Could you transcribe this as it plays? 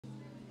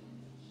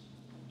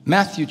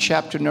Matthew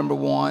chapter number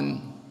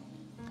 1,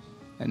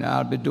 and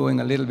I'll be doing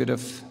a little bit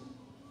of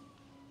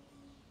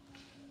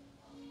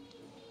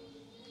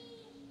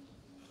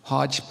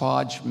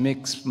hodgepodge,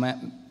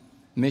 mishmash,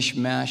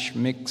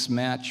 mix,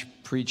 match,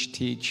 preach,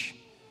 teach,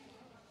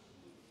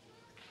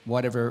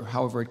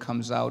 however it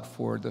comes out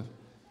for the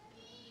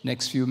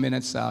next few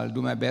minutes. I'll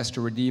do my best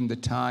to redeem the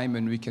time,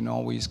 and we can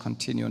always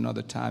continue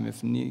another time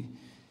if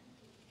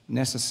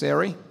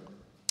necessary.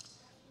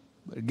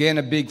 But again,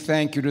 a big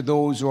thank you to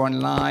those who are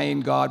online.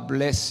 God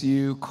bless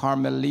you.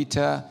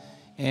 Carmelita,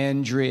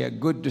 Andrea,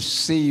 good to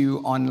see you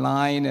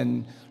online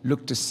and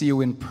look to see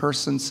you in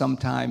person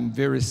sometime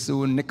very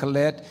soon.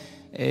 Nicolette,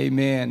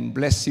 amen.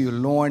 Bless you.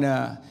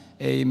 Lorna,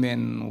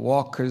 amen.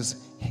 Walkers,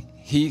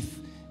 Heath,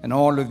 and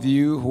all of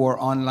you who are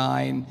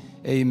online,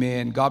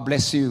 amen. God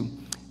bless you.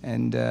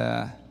 And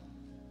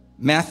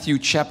Matthew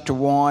chapter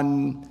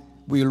 1,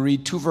 we'll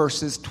read 2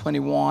 verses,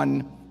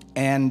 21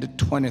 and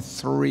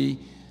 23.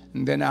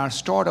 And then I'll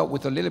start out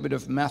with a little bit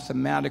of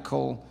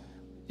mathematical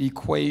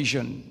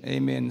equation,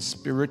 amen,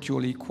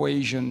 spiritual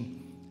equation.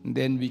 And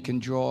then we can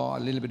draw a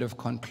little bit of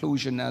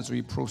conclusion as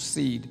we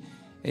proceed,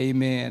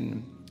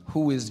 amen.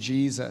 Who is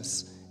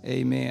Jesus?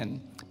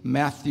 Amen.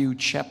 Matthew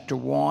chapter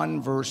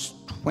 1, verse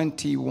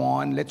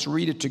 21. Let's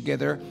read it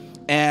together.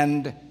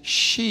 And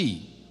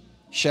she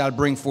shall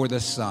bring forth a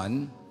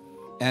son,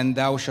 and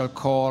thou shalt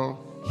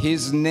call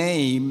his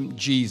name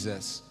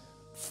Jesus,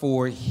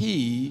 for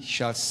he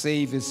shall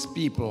save his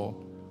people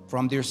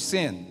from their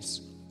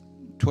sins.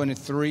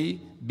 23,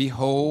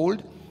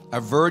 behold, a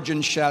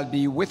virgin shall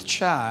be with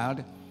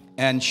child,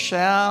 and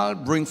shall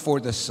bring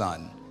forth a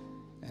son,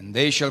 and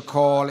they shall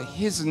call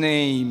his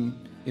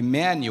name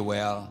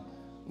Emmanuel,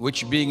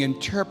 which being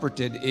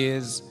interpreted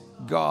is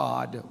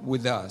God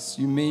with us.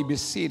 You may be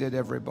seated,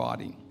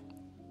 everybody.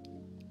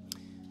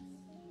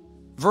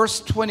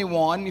 Verse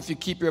 21, if you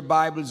keep your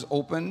Bibles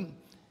open,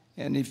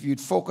 and if you'd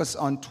focus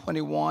on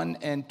 21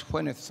 and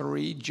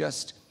 23,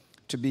 just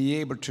to be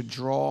able to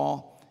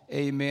draw,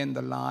 amen,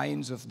 the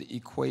lines of the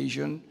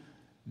equation.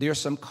 There are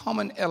some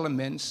common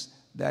elements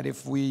that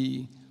if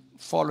we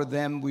follow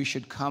them, we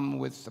should come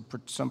with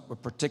a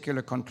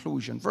particular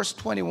conclusion. Verse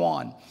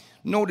 21,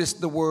 notice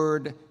the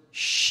word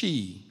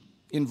she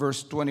in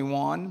verse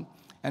 21,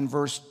 and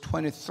verse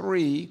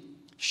 23,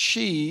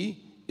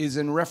 she is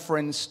in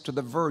reference to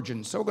the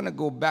virgin. So we're going to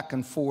go back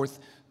and forth.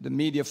 The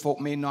media folk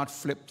may not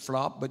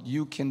flip-flop, but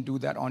you can do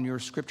that on your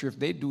scripture. If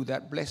they do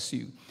that, bless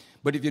you.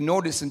 But if you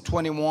notice in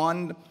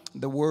 21,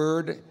 the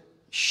word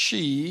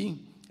she,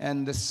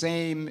 and the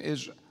same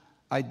is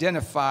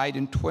identified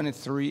in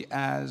 23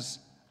 as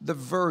the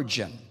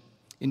virgin.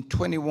 In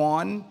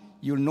 21,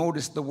 you'll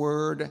notice the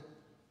word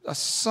a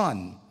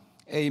son.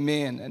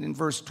 Amen. And in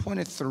verse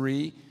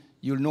 23,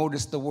 you'll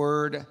notice the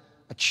word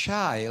a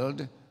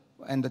child,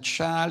 and the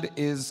child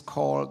is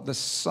called the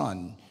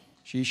son.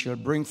 She shall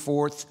bring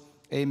forth,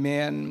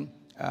 amen,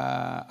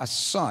 a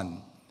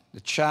son.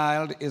 The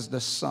child is the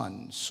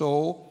son.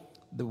 So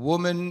the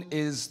woman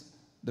is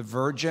the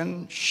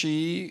virgin.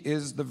 She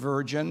is the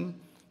virgin.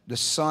 The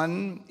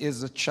son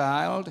is a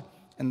child.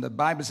 And the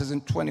Bible says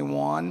in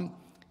 21,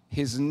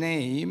 his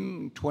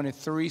name,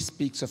 23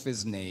 speaks of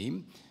his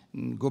name.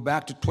 And go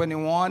back to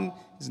 21,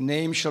 his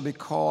name shall be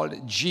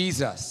called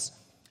Jesus.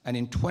 And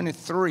in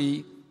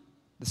 23,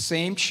 the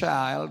same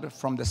child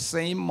from the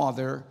same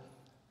mother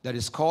that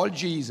is called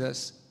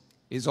Jesus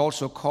is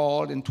also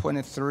called in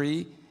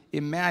 23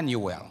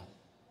 Emmanuel.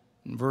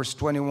 In verse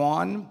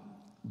 21,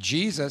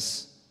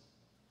 Jesus,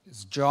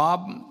 his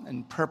job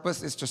and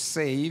purpose is to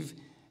save.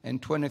 In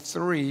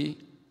 23,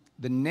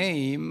 the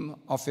name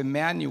of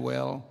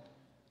Emmanuel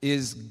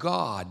is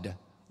God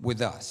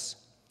with us.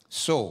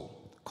 So,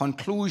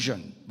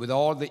 conclusion, with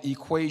all the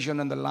equation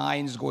and the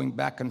lines going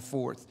back and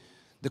forth,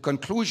 the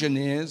conclusion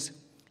is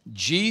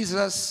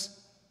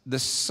Jesus, the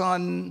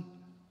son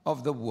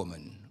of the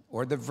woman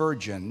or the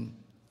virgin,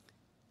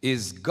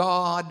 is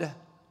God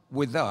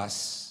with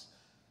us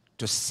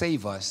to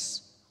save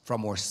us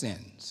from our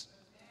sins.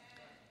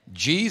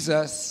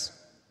 Jesus,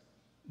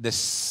 the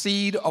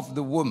seed of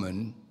the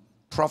woman,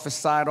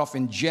 prophesied of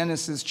in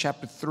Genesis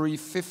chapter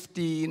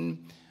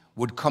 3:15,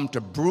 would come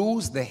to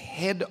bruise the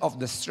head of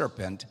the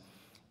serpent,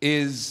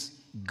 is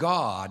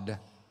God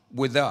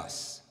with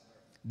us.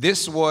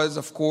 This was,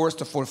 of course,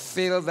 to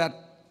fulfill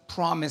that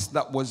promise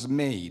that was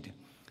made.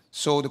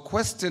 So the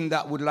question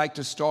that we'd like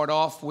to start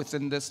off with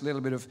in this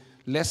little bit of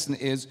lesson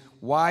is,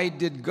 why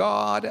did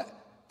God,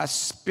 a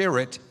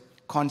spirit,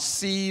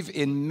 conceive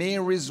in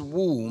Mary's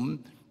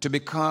womb to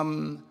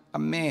become a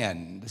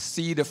man, the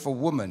seed of a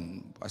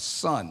woman, a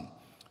son?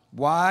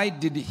 Why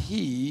did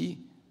he,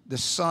 the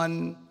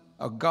Son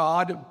of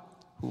God,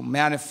 who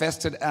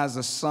manifested as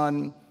a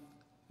son,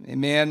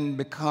 amen,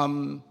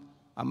 become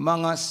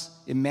among us,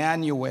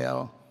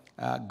 Emmanuel,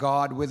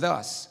 God with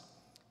us?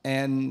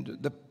 And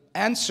the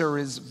answer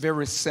is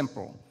very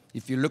simple.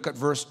 If you look at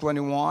verse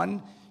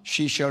 21,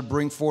 she shall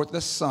bring forth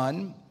a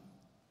son,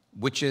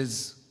 which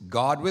is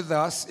God with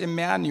us,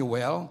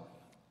 Emmanuel.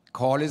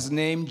 Call his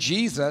name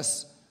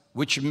Jesus,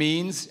 which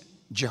means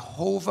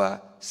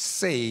Jehovah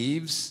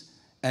saves.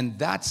 And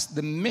that's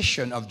the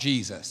mission of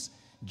Jesus.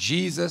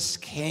 Jesus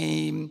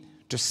came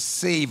to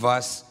save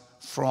us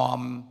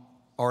from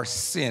our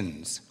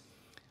sins.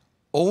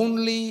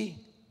 Only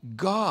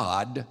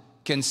God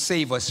can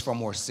save us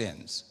from our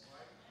sins.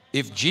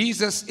 If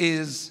Jesus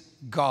is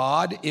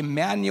God,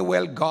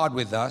 Emmanuel, God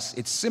with us,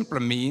 it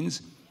simply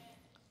means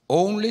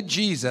only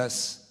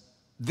Jesus,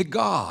 the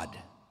God,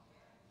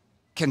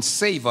 can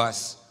save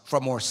us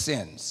from our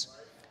sins.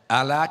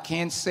 Allah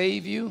can't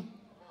save you.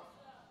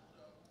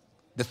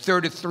 The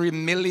 33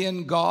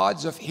 million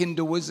gods of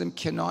Hinduism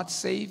cannot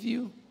save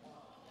you.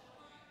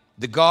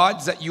 The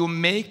gods that you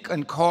make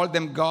and call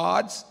them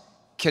gods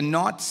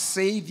cannot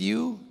save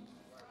you.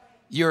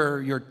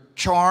 Your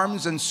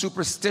charms and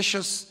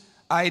superstitious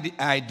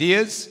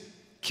ideas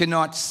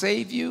cannot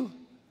save you.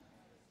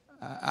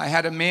 I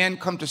had a man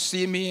come to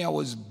see me. I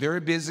was very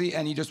busy,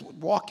 and he just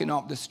walking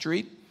off the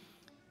street.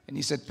 And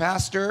he said,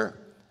 "Pastor,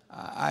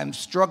 I'm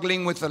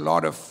struggling with a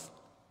lot of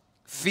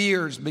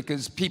fears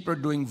because people are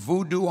doing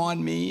voodoo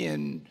on me,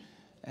 and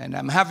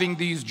I'm having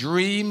these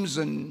dreams."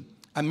 And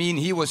I mean,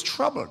 he was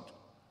troubled.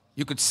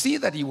 You could see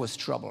that he was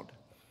troubled.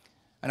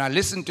 And I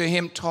listened to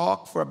him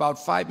talk for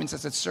about 5 minutes. I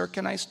said, "Sir,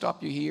 can I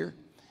stop you here?"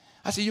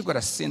 I said, "You've got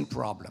a sin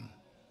problem."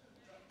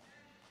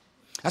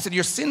 I said,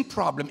 "Your sin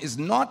problem is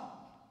not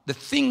the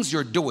things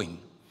you're doing.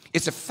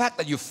 It's the fact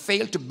that you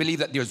fail to believe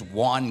that there's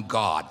one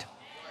God.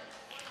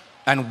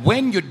 And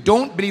when you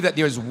don't believe that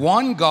there's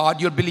one God,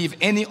 you'll believe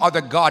any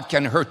other God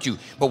can hurt you.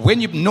 But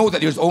when you know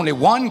that there's only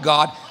one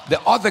God,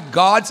 the other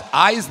gods,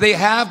 eyes they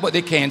have, but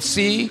they can't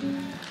see.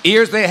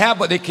 Ears they have,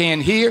 but they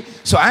can't hear.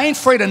 So I ain't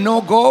afraid of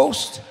no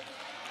ghost."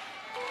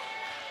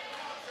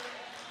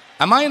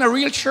 Am I in a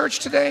real church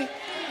today?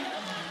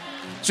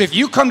 So if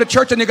you come to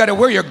church and you got to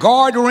wear your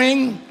guard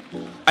ring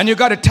and you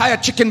got to tie a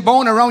chicken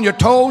bone around your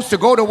toes to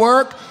go to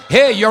work,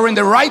 hey, you're in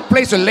the right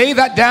place to lay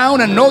that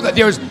down and know that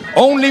there's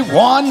only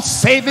one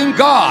saving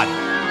God.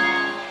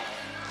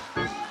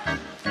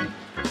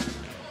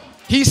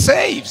 He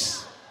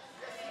saves.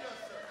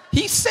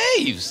 He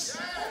saves.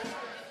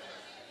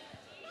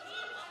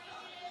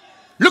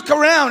 Look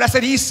around. I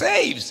said, He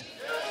saves.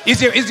 Is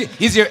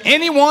there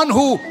anyone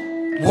who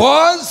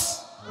was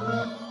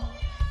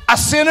a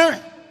sinner?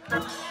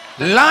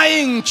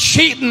 Lying,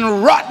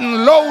 cheating,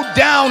 rotten, low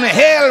down,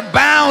 hell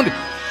bound.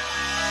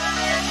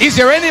 Is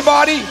there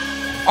anybody?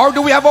 Or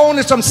do we have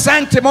only some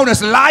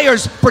sanctimonious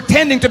liars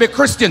pretending to be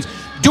Christians?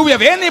 Do we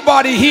have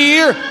anybody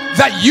here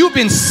that you've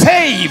been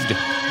saved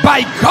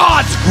by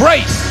God's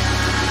grace?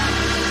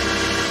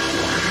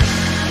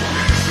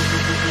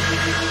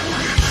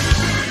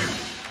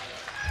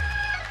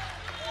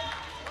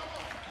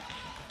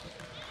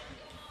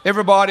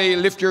 Everybody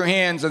lift your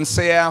hands and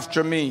say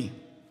after me,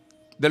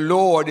 "The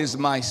Lord is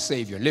my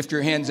Savior." Lift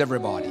your hands,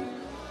 everybody.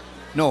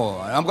 No,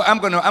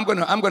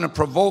 I'm gonna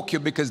provoke you,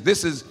 because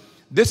this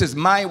is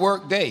my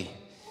work day,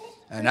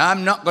 and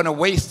I'm not gonna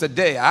waste a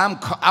day.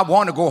 I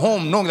want to go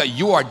home knowing that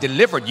you are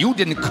delivered. You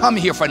didn't come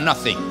here for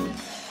nothing.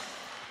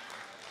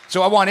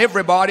 So I want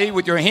everybody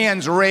with your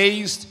hands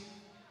raised.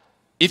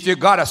 If you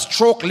got a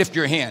stroke, lift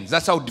your hands.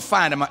 That's how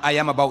defiant I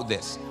am about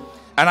this.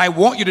 And I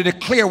want you to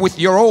declare with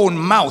your own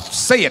mouth.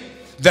 Say it.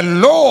 "The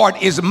Lord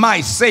is my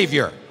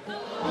Savior.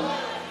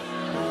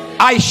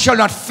 I shall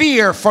not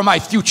fear for my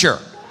future."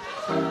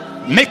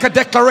 Make a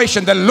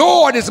declaration. "The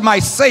Lord is my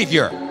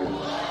Savior.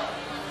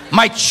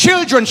 My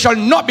children shall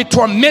not be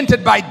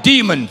tormented by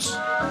demons.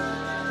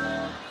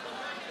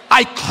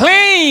 I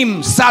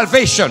claim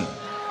salvation.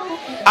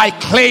 I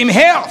claim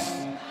health.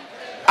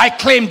 I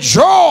claim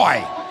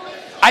joy.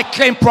 I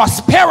claim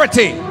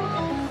prosperity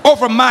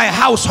over my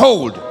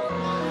household.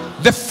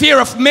 The fear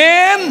of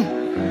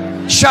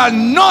man shall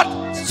not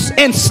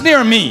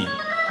ensnare me.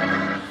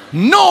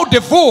 No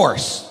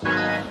divorce,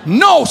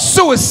 no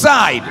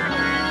suicide,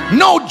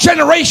 no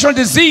generational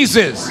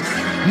diseases,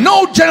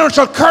 no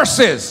generational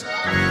curses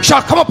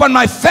shall come upon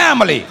my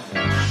family.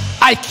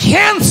 I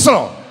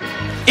cancel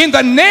in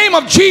the name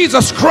of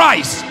Jesus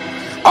Christ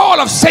all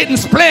of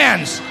Satan's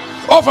plans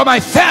over my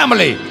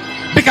family,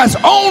 because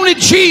only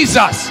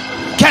Jesus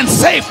can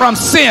save from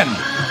sin."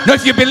 Now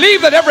if you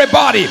believe that,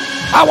 everybody,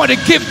 I want to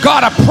give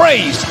God a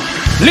praise.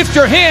 Lift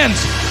your hands.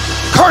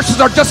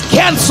 Curses are just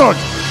canceled.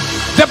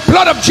 The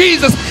blood of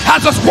Jesus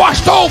has us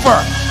washed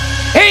over.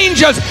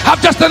 Angels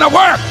have just done a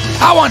work.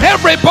 I want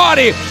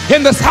everybody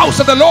in this house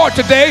of the Lord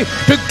today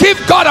to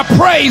give God a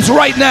praise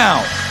right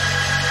now.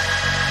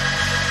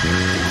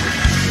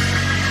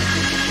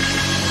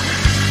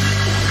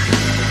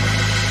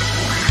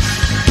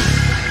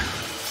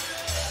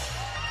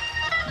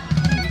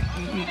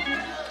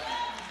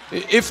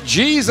 If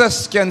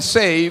Jesus can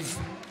save,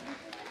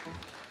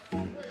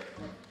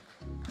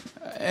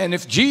 and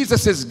if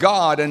Jesus is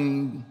God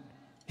and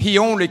He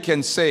only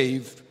can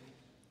save,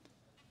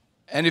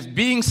 and if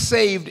being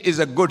saved is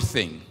a good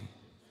thing,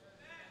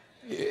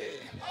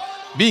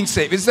 being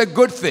saved is a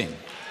good thing.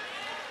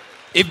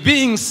 If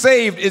being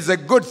saved is a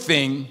good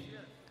thing,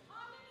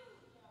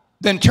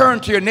 then turn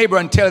to your neighbor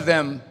and tell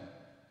them,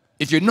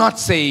 if you're not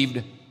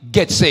saved,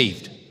 get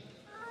saved.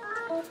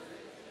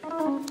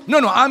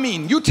 No, I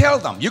mean, you tell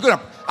them. You're going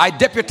to I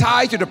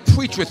deputize you to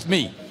preach with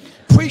me.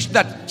 Preach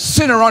that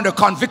sinner under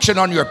conviction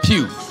on your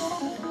pew.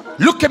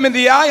 Look him in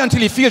the eye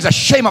until he feels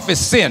ashamed of his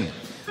sin.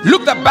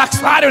 Look the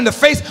backslider in the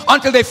face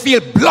until they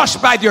feel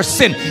blushed by their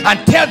sin.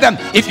 And tell them,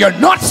 if you're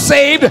not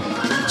saved,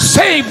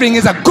 saving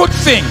is a good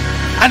thing.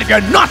 And if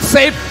you're not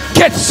saved,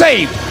 get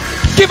saved.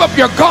 Give up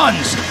your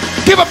guns.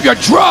 Give up your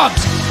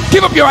drugs.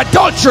 Give up your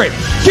adultery.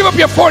 Give up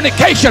your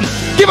fornication.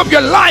 Give up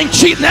your lying,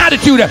 cheating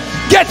attitude.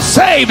 Get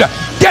saved.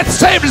 Get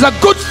saved is a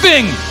good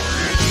thing.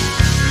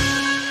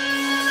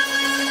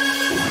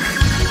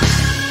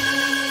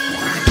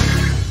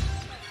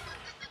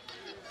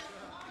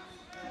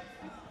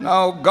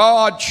 Now,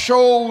 God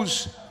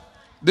chose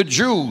the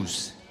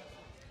Jews,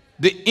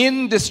 the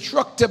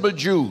indestructible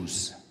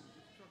Jews.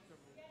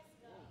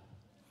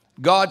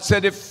 God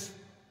said, if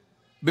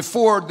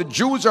before the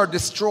Jews are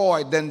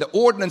destroyed, then the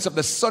ordinance of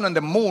the sun and the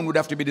moon would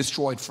have to be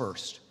destroyed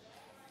first.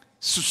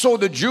 So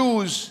the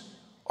Jews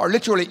are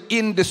literally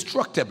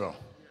indestructible.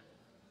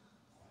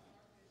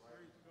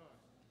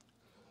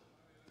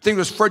 I think it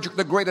was Frederick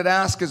the Great that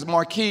asked his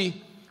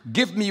marquis,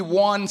 give me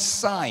one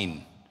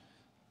sign,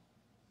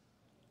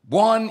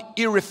 one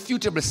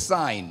irrefutable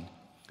sign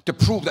to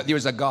prove that there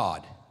is a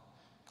God.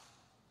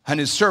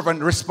 And his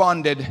servant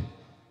responded,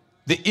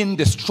 the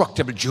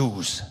indestructible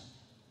Jews.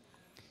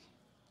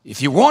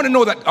 If you want to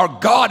know that our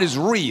God is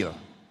real,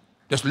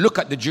 just look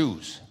at the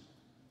Jews.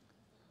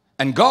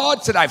 And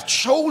God said, I've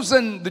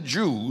chosen the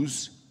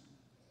Jews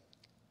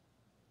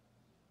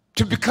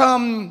to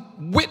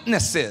become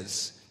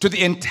witnesses to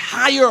the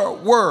entire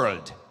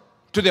world,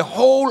 to the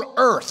whole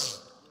earth,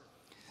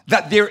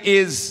 that there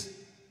is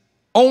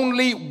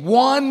only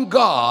one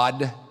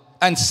God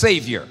and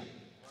Savior.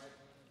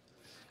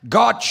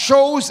 God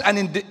chose an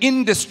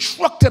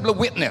indestructible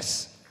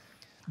witness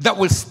that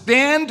will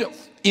stand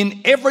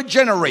in every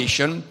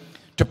generation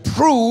to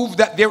prove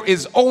that there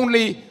is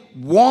only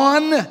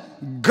one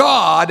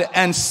God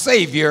and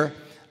Savior,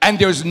 and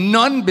there's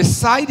none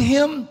beside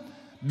him,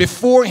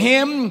 before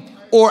him,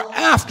 or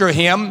after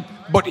him,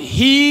 but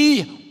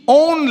he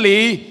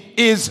only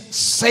is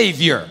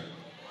Savior.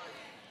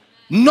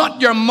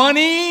 Not your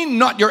money,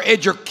 not your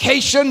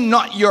education,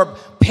 not your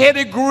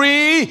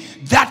pedigree,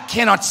 that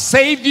cannot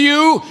save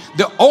you.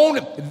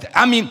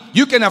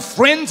 You can have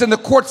friends in the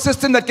court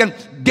system that can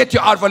get you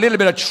out of a little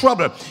bit of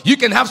trouble. You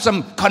can have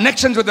some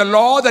connections with the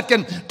law that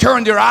can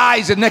turn your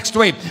eyes the next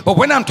way. But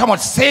when I'm talking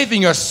about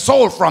saving your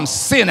soul from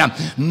sin,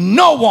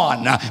 no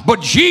one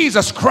but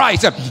Jesus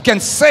Christ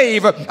can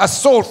save a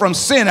soul from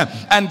sin.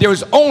 And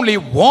there's only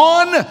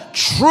one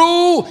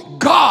true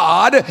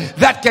God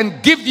that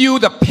can give you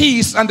the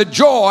peace and the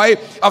joy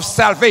of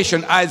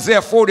salvation.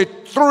 Isaiah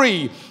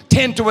 43,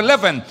 10 to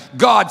 11,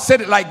 God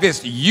said it like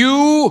this: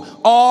 you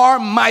are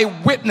my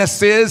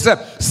witnesses,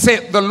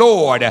 said the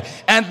Lord,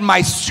 and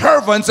my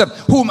servants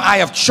whom I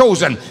have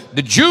chosen.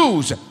 The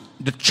Jews,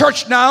 the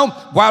church now,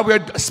 while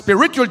we're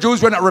spiritual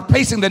Jews, we're not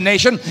replacing the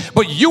nation,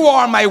 but you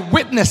are my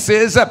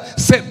witnesses,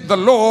 said the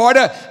Lord,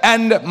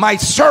 and my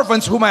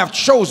servants whom I have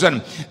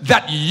chosen,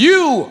 that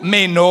you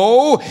may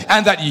know,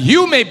 and that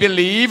you may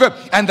believe,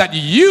 and that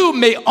you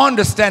may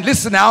understand.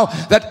 Listen now,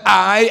 that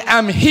I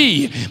am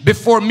he.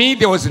 Before me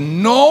there was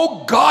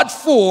no God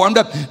formed,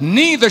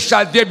 neither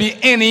shall there be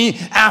any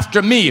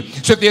after me.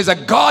 So if there's a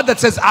God that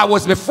says I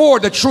was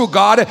before the true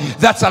God,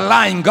 that's a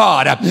lying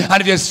God.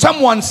 And if there's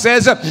someone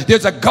says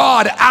there's a God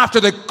after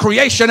the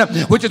creation,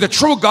 which is the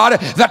true God,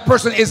 that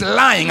person is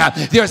lying.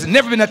 There's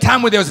never been a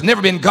time where there's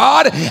never been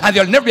God, and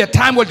there'll never be a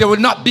time where there will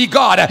not be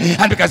God.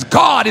 And because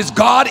God is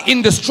God,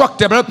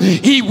 indestructible,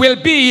 he will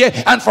be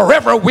and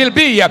forever will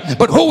be.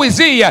 But who is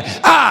he?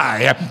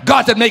 I.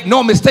 God said, make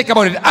no mistake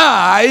about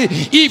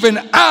it. Even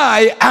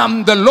I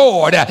am the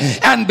Lord,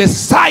 and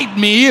beside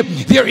me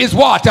there is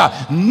what?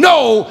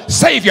 No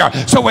Savior.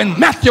 So when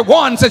Matthew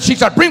 1 said, she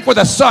shall bring forth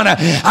a son,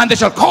 and they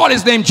shall call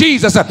his name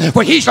Jesus,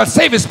 for he shall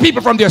save his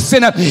people from their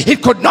sin,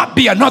 it could not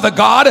be another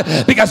God,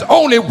 because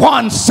only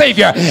one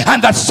Savior,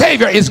 and that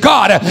Savior is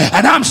God.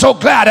 And I'm so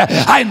glad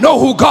I know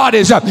who God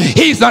is.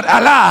 He's not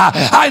Allah.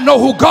 I know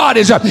who God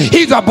is.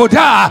 He's a Buddha.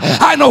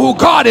 I know who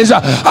God is.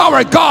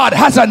 Our God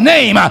has a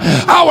name.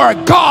 Our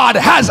God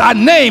has a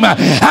name,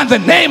 and the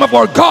name of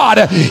our God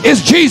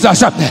is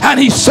Jesus, and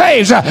he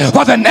saves.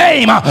 For the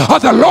name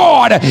of the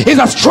Lord is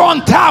a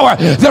strong tower,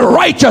 the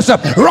righteous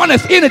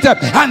runneth in it,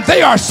 and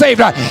they are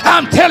saved.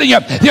 I'm telling you,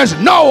 there's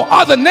no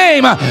other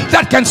name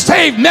that can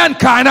save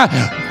mankind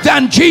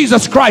than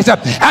Jesus Christ.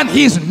 And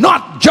he's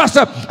not just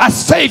a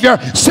Savior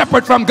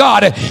separate from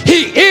God.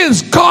 He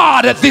is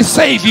God, the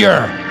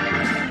Savior.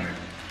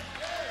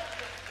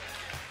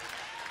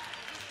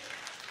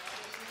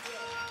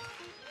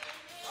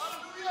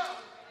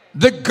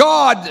 The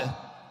God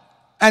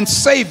and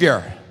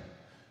Savior,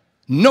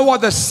 no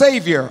other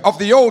Savior of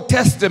the Old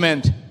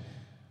Testament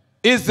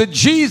is the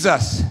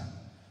Jesus,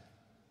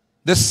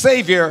 the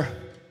Savior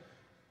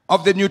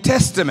of the New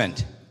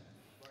Testament.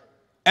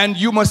 And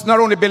you must not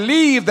only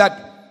believe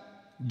that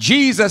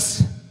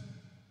Jesus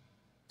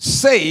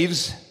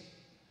saves,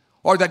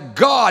 or that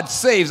God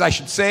saves, I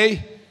should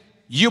say,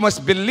 you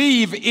must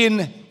believe in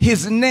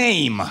his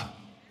name.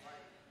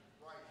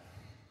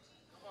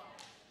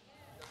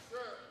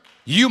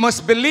 You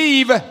must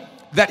believe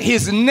that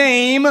his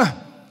name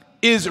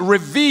is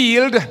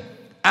revealed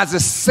as a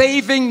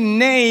saving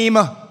name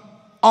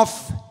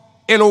of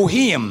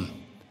Elohim.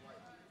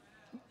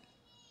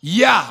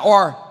 Yah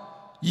or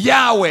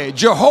Yahweh,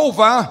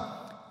 Jehovah,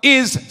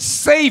 is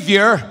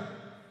Savior,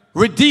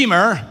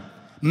 Redeemer,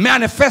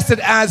 manifested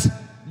as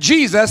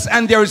Jesus,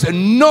 and there is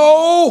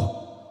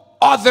no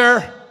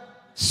other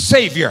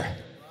Savior.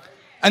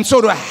 And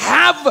so to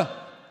have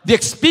the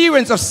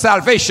experience of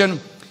salvation,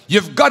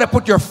 you've got to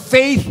put your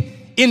faith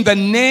in the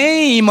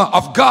name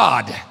of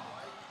God.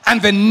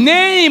 And the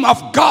name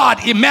of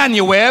God,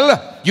 Emmanuel,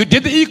 you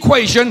did the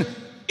equation,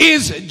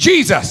 is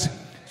Jesus.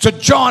 So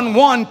John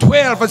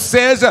 1:12, it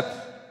says,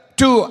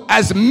 to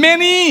as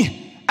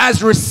many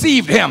as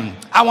received him.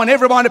 I want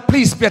everyone to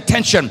please pay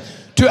attention.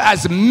 To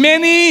as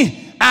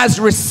many as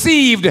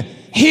received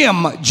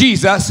him,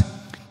 Jesus,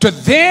 to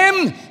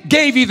them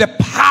gave he the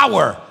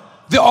power,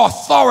 the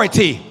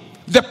authority,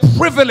 the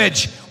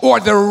privilege, or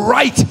the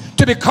right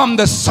to become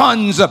the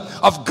sons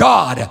of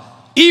God.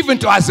 Even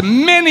to as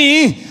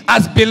many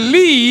as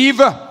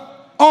believe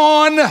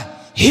on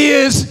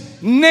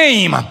his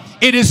name.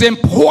 It is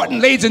important,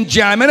 ladies and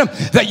gentlemen,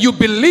 that you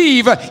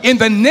believe in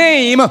the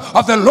name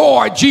of the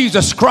Lord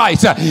Jesus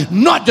Christ.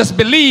 Not just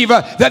believe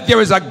that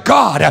there is a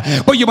God,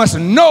 but you must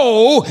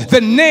know the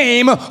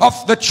name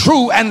of the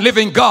true and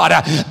living God,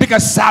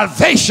 because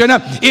salvation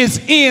is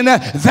in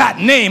that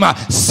name.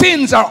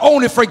 Sins are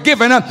only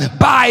forgiven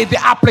by the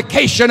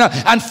application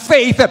and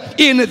faith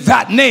in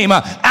that name.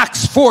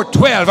 Acts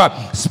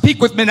 4:12.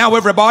 Speak with me now,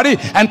 everybody,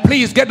 and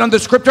please get on the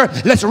scripture.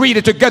 Let's read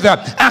it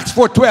together. Acts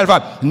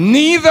 4:12.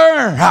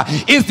 Neither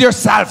is there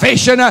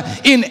salvation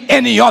in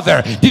any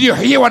other. Did you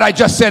hear what I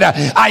just said?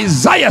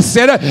 Isaiah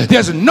said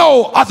there's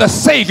no other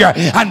Savior,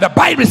 and the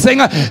Bible is saying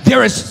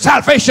there is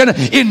salvation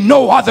in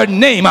no other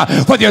name,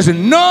 for there's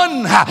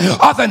none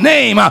other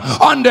name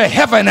under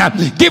heaven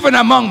given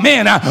among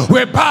men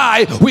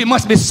whereby we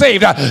must be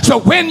saved. So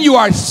when you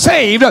are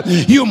saved,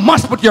 you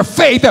must put your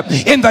faith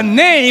in the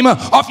name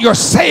of your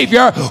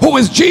Savior, who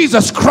is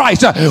Jesus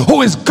Christ,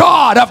 who is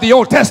God of the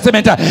Old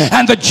Testament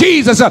and the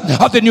Jesus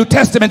of the New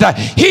Testament.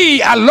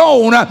 He alone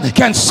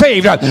can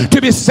save. To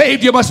be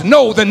saved, you must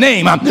know the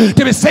name.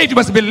 To be saved, you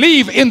must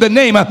believe in the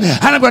name. And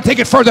I'm going to take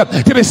it further.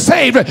 To be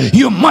saved,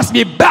 you must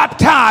be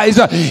baptized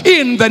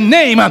in the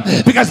name,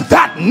 because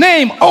that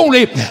name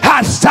only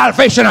has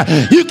salvation.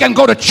 You can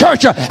go to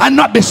church and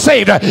not be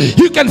saved.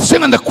 You can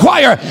sing in the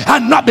choir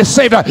and not be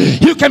saved.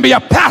 You can be a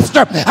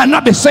pastor and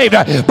not be saved.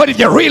 But if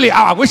you really,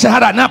 I wish I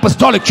had an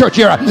apostolic church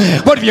here,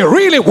 but if you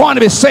really want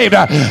to be saved,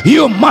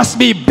 you must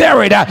be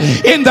buried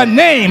in the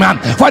name.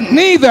 For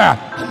neither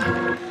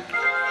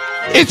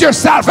is your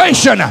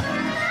salvation,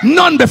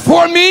 none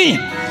before me,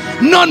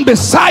 none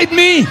beside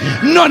me,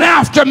 none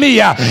after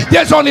me.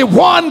 There's only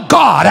one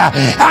God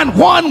and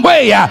one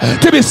way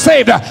to be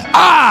saved.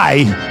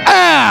 I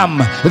am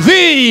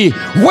the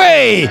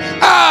way,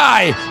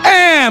 I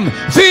am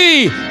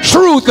the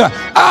truth,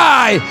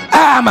 I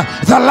am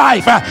the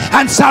life.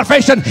 And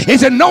salvation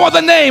is in no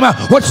other name.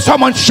 Would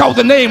someone shout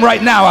the name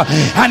right now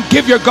and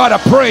give your God a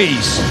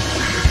praise?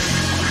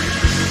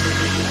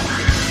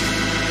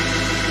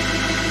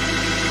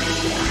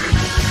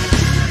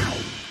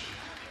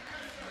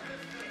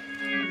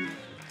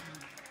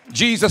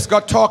 Jesus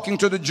got talking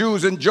to the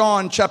Jews in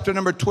John chapter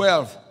number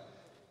 12.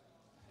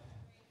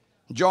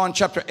 John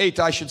chapter 8,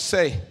 I should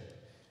say.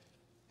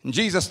 And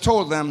Jesus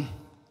told them,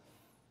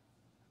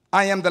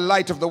 I am the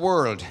light of the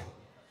world.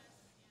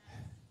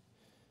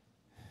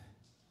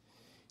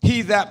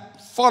 He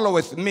that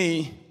followeth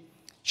me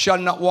shall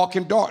not walk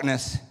in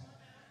darkness,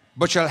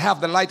 but shall have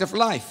the light of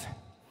life.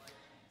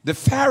 The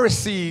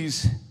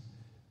Pharisees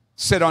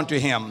said unto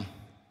him,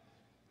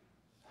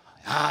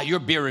 you're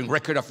bearing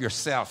record of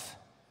yourself.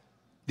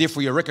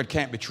 Therefore, your record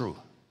can't be true.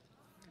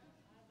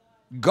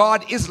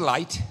 God is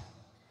light.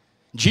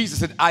 Jesus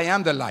said, I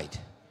am the light.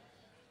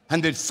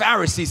 And the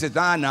Pharisees said,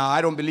 no,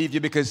 I don't believe you,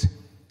 because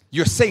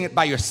you're saying it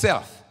by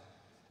yourself.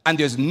 And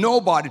there's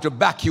nobody to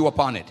back you up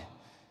on it.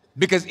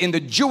 Because in the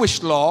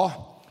Jewish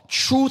law,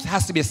 truth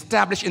has to be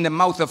established in the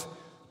mouth of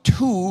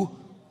 2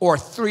 or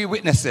 3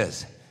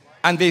 witnesses.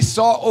 And they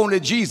saw only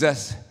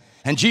Jesus.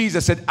 And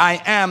Jesus said,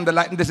 I am the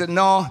light. And they said,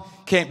 no,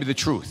 can't be the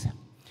truth.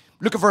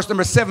 Look at verse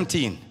number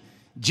 17.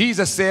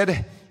 Jesus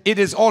said, it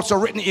is also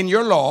written in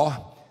your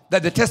law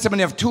that the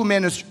testimony of 2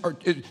 men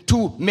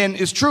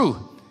is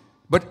true.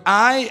 But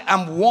I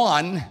am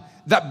one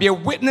that bear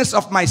witness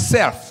of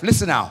myself.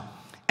 Listen now.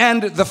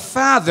 And the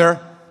Father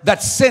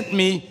that sent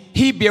me,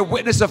 he bear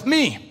witness of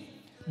me.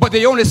 But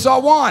they only saw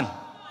one.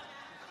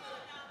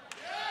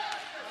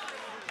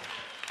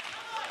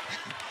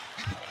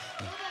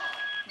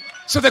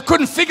 So they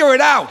couldn't figure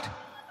it out.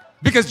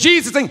 Because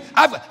Jesus saying,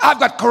 I've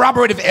got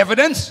corroborative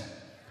evidence.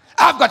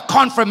 I've got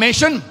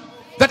confirmation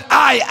that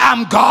I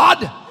am God.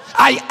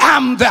 I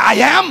am the I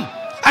am.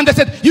 And they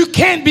said, you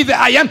can't be the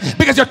I am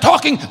because you're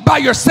talking by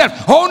yourself.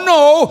 Oh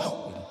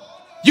no,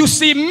 you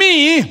see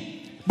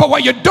me, but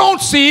what you don't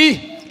see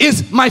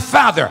is my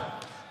Father.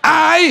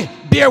 I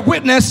bear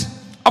witness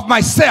of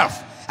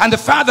myself. and the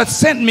Father that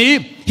sent me,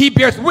 he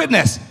bears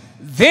witness.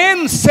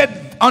 Then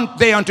said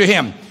they unto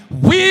him,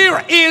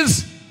 where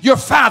is your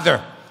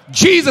Father?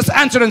 Jesus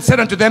answered and said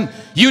unto them,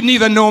 you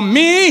neither know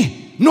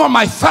me nor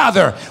my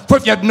Father. For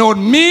if you had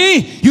known me,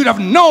 you'd have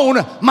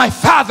known my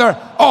Father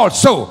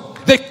also.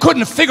 They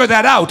couldn't figure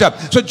that out.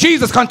 So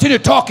Jesus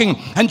continued talking,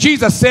 and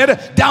Jesus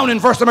said down in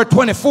verse number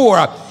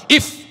 24,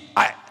 if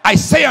I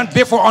say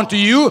therefore unto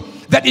you,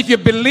 that if you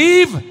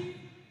believe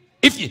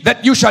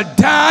that you shall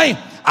die,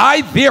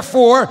 I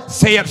therefore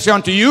say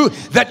unto you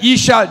that ye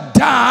shall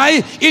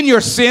die in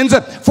your sins.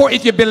 For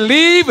if you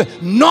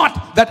believe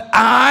not that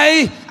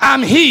I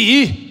am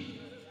he,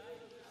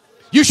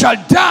 you shall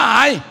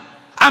die.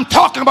 I'm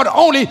talking about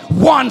only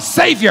one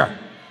Savior.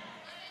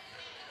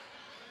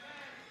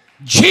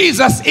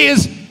 Jesus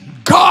is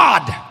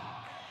God,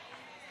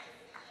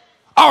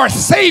 our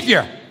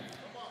Savior.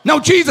 Now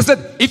Jesus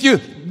said, if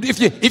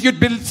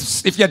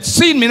you had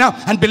seen me now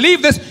and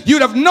believed this,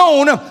 you'd have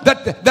known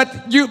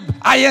that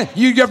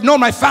you have known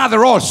my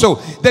Father also.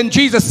 Then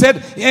Jesus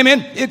said,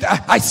 amen,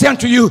 I say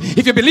unto you,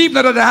 if you believe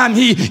not that I am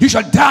he, you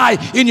shall die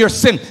in your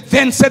sin.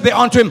 Then said they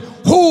unto him,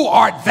 who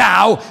art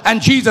thou?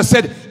 And Jesus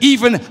said,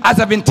 even as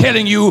I've been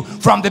telling you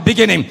from the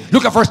beginning.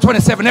 Look at verse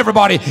 27,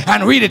 everybody,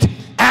 and read it.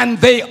 And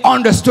they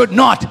understood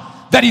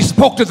not that he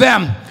spoke to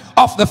them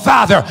of the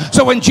Father.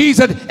 So when Jesus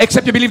said,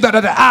 except you believe that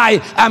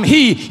I am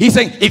he, he's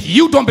saying, if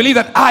you don't believe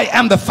that I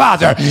am the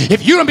Father,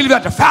 if you don't believe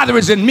that the Father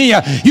is in me,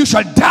 you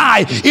shall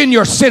die in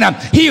your sin.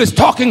 He is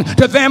talking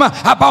to them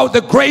about the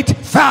great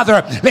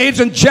Father. Ladies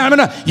and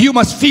gentlemen, you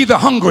must feed the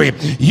hungry,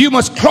 you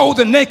must clothe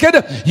the naked,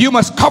 you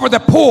must cover the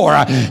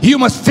poor, you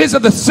must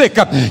visit the sick,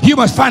 you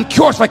must find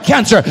cures for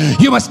cancer,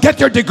 you must get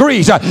your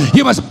degrees,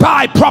 you must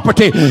buy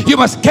property, you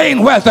must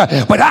gain wealth.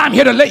 But I'm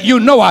here to let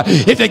you know,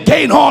 if you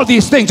gain all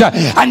these things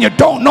and you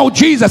don't know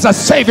Jesus as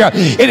Savior,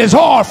 it is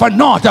all for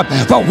naught.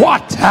 For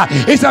what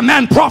is a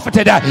man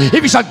profited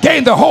if he shall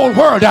gain the whole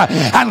world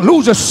and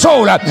lose his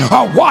soul?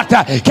 Or what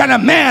can a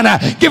man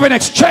give in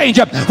exchange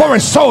for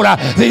his soul?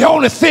 The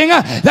only thing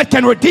that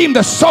can redeem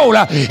the soul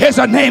is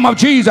the name of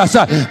Jesus.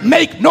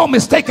 Make no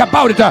mistake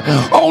about it.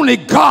 Only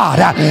God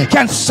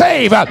can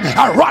save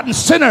a rotten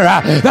sinner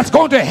that's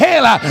going to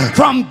hell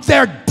from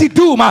their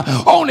doom.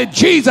 Only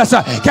Jesus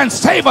can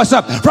save us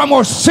from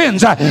our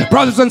sins.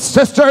 Brothers and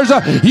sisters,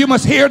 you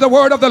must hear the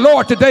word of the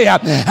Lord today.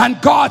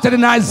 And God said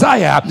in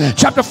Isaiah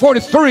chapter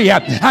 43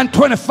 and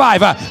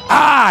 25,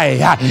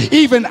 I,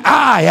 even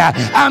I,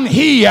 am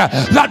he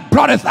that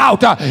blotteth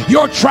out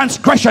your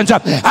transgressions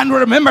and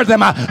remember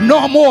them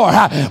no more.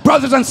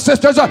 Brothers and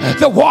sisters,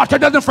 the water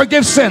doesn't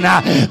forgive sin.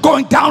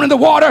 Going down in the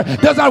water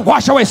does not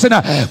wash away sin.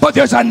 But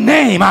there's a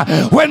name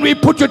when we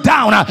put you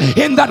down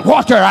in that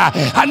water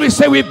and we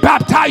say we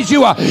baptize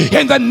you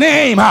in the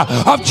name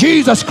of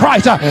Jesus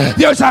Christ.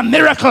 There's a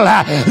miracle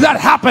that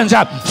happens.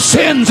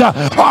 Sins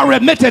are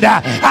remitted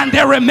and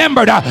they're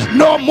remembered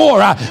no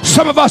more.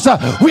 Some of us,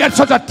 we had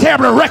such a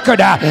terrible record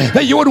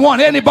that you wouldn't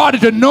want anybody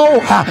to know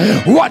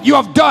what you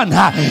have done.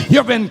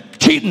 You've been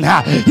cheating,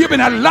 you've been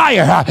a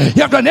liar,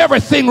 you've done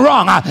everything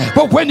wrong.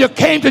 But when you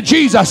came to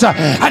Jesus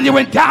and you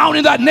went down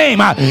in that name,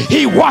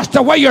 he washed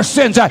away your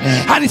sins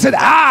and he said,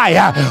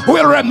 I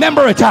will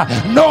remember it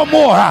no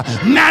more.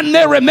 Man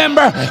may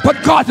remember,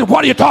 but God said,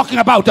 what are you talking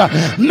about?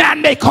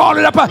 Man may call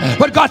it up,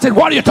 but God said,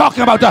 what are you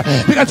talking about?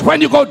 Because when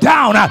you go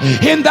down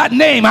in that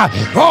name,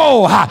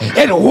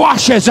 it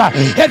washes,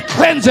 it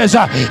cleanses,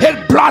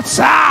 it blots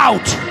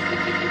out.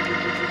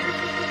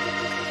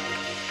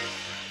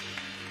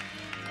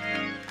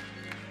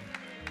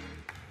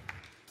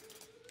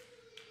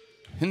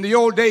 In the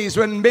old days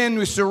when men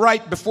used to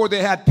write before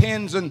they had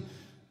pens and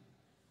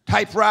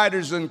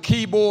typewriters and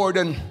keyboard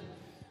and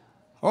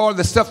all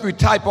the stuff we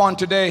type on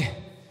today,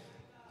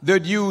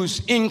 they'd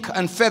use ink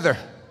and feather.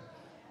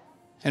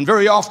 And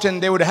very often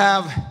they would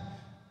have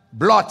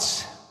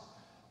blots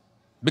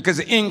because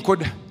the ink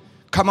would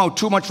come out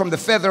too much from the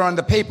feather on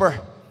the paper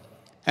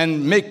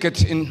and make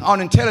it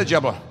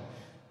unintelligible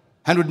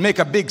and would make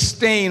a big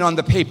stain on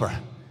the paper.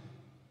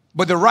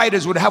 But the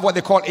writers would have what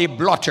they call a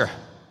blotter.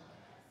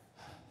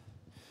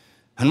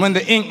 And when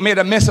the ink made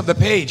a mess of the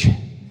page,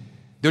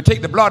 they would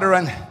take the blotter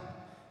and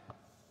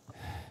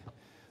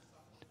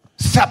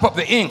sap up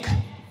the ink.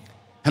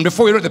 And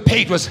before you know it, the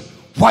page was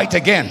white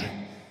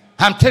again.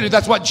 I'm telling you,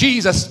 that's what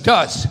Jesus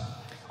does.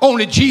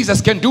 Only Jesus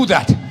can do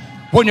that.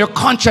 When your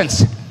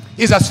conscience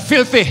is as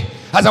filthy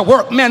as a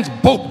workman's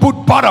boot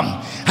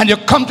bottom, and you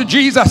come to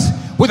Jesus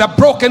with a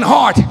broken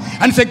heart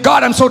and say,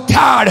 God, I'm so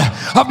tired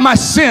of my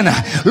sin.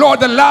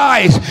 Lord, the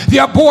lies, the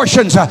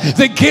abortions,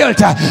 the guilt,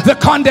 the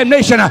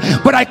condemnation.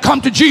 But I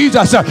come to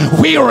Jesus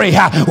weary,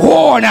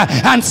 worn,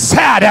 and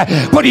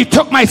sad. But he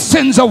took my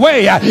sins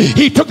away.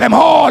 He took them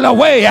all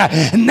away.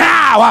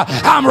 Now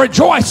I'm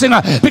rejoicing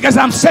because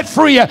I'm set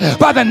free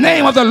by the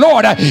name of the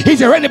Lord. Is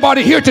there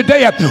anybody here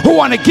today who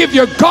want to give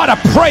your God a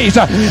praise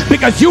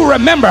because you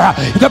remember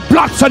the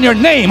blots on your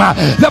name,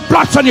 the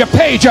blots on your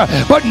page?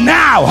 But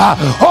now,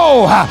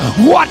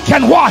 what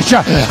can wash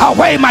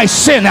away my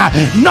sin?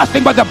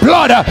 Nothing but the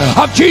blood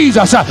of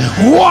Jesus.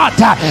 What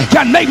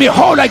can make me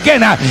whole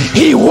again?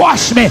 He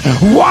washed me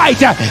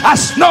white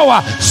as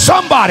snow.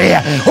 Somebody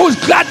who's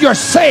glad you're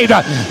saved,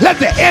 let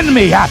the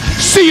enemy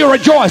see you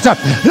rejoice.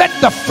 Let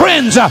the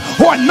friends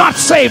who are not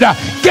saved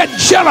get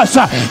jealous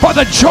for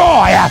the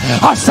joy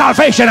of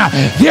salvation.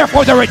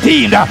 Therefore the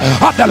redeemed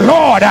of the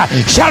Lord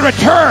shall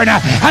return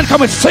and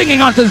come with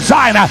singing unto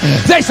Zion.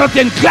 They shall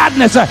be in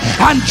gladness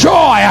and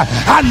joy,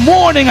 and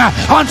mourning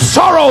and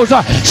sorrows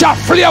shall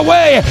flee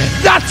away.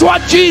 That's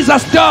what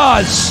Jesus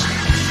does.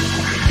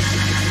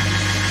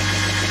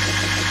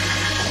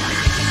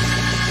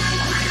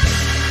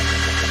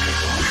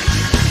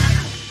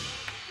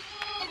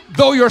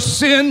 Though your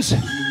sins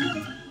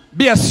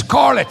be as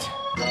scarlet,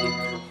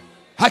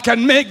 I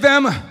can make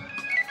them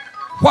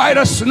white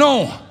as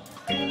snow.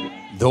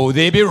 Though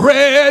they be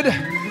red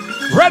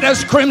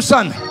as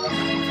crimson,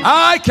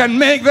 I can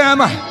make them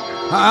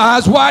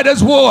as white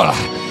as wool.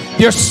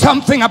 There's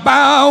something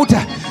about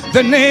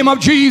the name of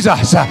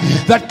Jesus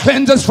that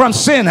cleanses from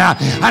sin.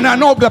 And I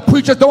know the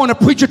preachers don't want to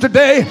preach it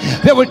today.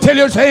 They will tell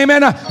you,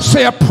 amen,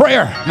 say a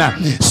prayer,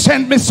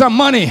 send me some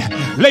money,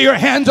 lay your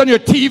hands on your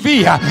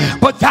TV,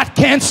 but that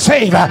can't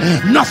save.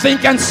 Nothing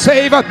can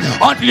save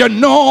until you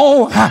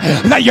know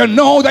that you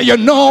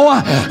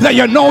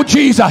know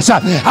Jesus.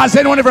 Has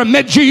anyone ever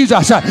met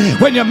Jesus?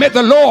 When you met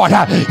the Lord,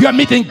 you're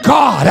meeting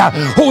God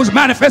who's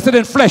manifested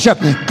in flesh,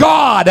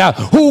 God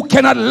who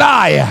cannot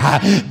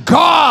lie,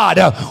 God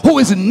who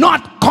is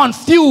not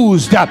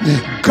confused,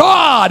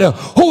 God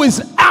who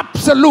is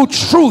absolute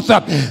truth,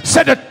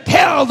 said to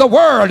tell the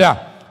world,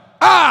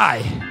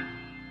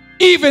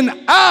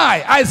 even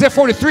I, Isaiah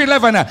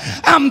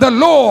 43:11, am the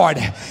Lord,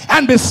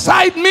 and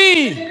beside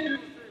me,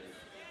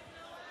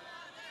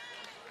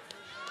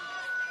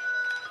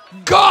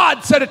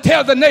 God said to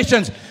tell the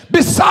nations,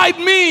 beside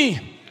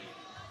me.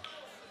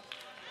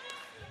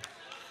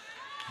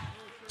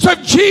 So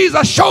if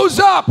Jesus shows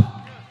up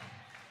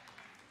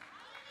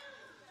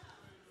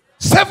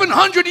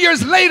 700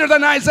 years later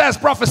than Isaiah's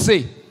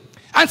prophecy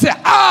and say,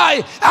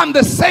 I am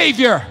the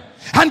Savior,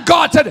 and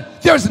God said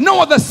there's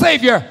no other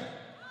Savior,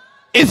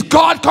 is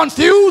God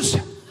confused?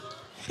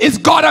 Is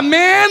God a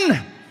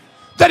man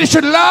that he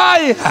should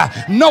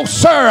lie? No,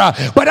 sir.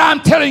 But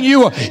I'm telling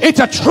you, it's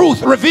a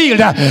truth revealed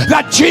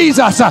that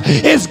Jesus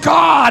is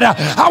God,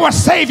 our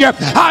Savior.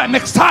 I'm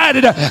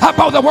excited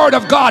about the Word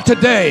of God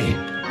today.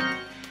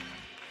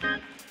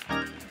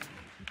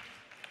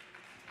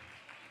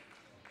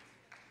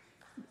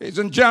 Ladies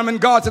and gentlemen,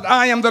 God said,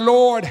 I am the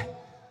Lord.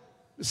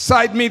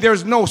 Beside me,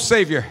 there's no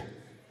Savior.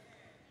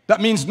 That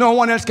means no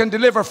one else can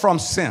deliver from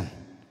sin.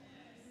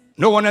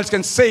 No one else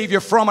can save you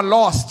from a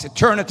lost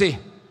eternity.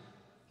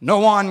 No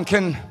one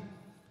can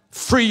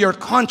free your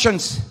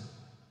conscience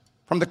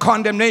from the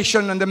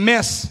condemnation and the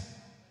mess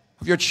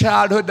of your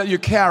childhood that you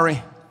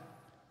carry.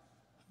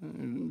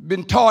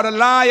 Been taught a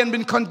lie and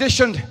been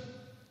conditioned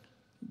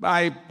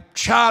by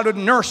childhood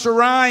nursery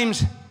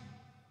rhymes.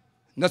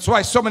 That's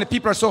why so many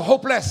people are so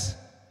hopeless,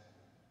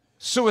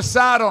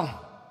 suicidal,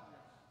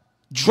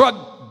 drug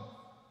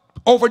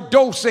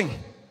overdosing,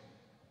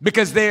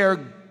 because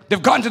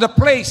they've gotten to the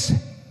place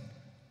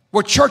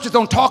where churches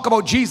don't talk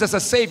about Jesus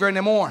as Savior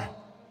anymore.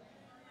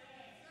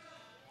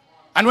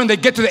 And when they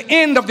get to the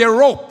end of their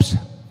ropes,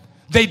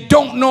 they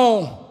don't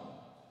know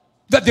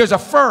that there's a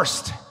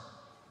first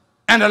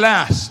and a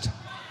last.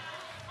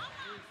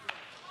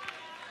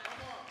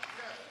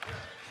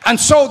 And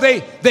so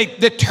they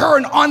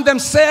turn on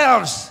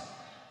themselves.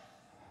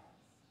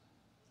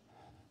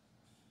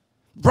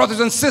 Brothers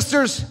and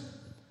sisters,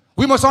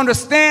 we must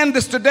understand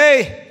this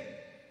today,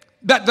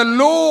 that the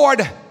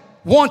Lord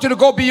wants you to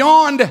go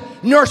beyond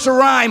nursery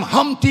rhyme.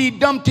 Humpty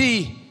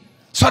Dumpty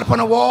sat upon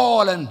a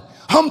wall, and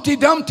Humpty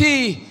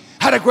Dumpty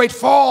had a great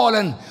fall,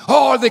 and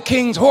all the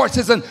king's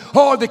horses and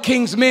all the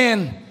king's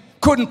men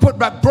couldn't put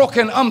back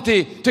broken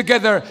Humpty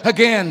together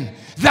again.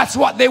 That's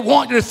what they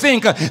want you to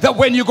think, that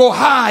when you go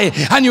high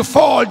and you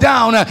fall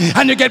down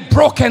and you get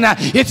broken,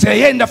 it's the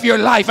end of your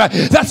life.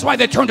 That's why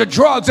they turn to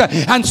drugs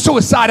and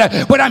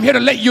suicide. But I'm here to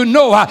let you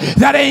know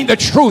that ain't the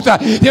truth.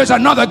 There's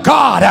another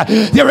God.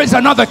 There is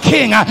another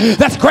King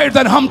that's greater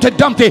than Humpty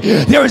Dumpty.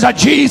 There is a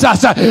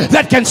Jesus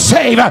that can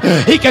save.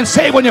 He can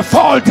save when you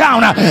fall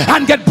down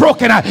and get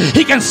broken.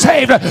 He can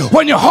save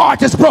when your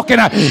heart is broken.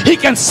 He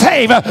can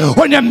save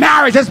when your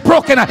marriage is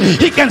broken.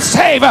 He can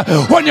save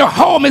when your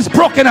home is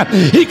broken.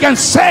 He can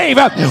save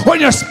when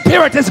your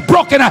spirit is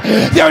broken.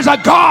 There is a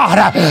God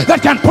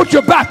that can put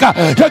you back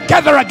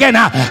together again.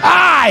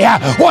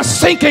 I was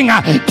sinking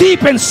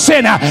deep in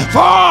sin,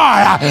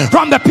 far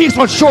from the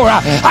peaceful shore.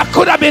 I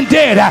could have been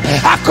dead.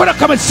 I could have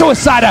committed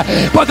suicide,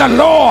 but the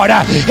Lord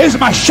is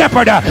my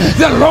shepherd.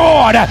 The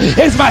Lord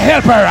is my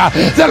helper.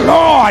 The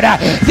Lord,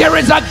 there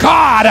is a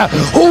God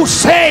who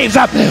saves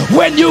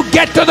when you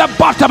get to the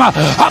bottom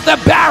of the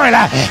barrel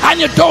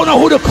and you don't know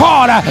who to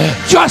call.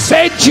 Just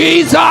say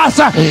Jesus.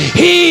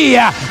 He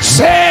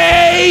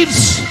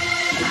saves.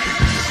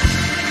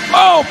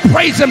 Oh,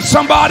 praise him,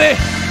 somebody.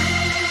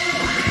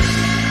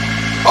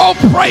 Oh,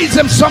 praise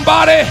him,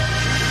 somebody.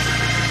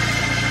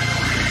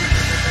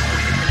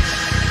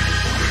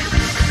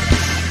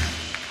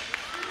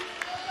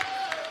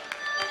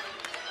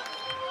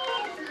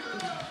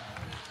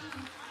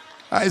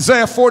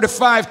 Isaiah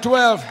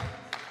 45:12.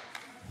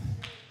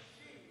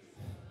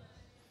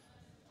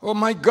 Oh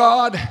my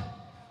God.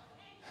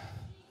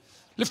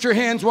 Lift your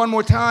hands one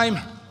more time.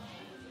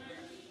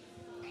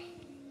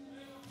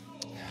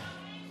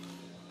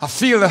 I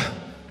feel the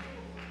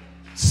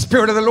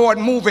Spirit of the Lord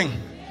moving.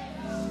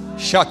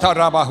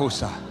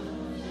 Shatarabahusa.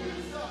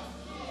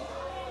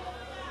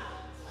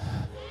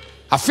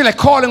 I feel like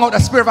calling out the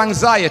spirit of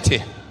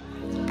anxiety.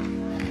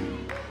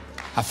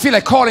 I feel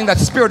like calling that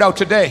spirit out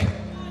today.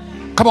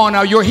 Come on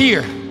now, you're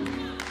here.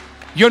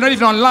 You're not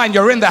even online,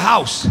 you're in the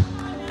house.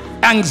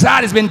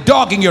 Anxiety has been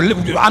dogging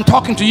you. I'm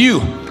talking to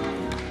you.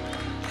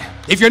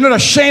 If you're not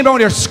ashamed, I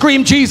want you to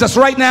scream Jesus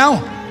right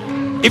now.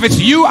 If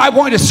it's you, I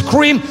want you to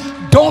scream.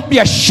 Don't be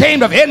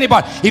ashamed of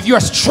anybody. If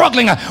you're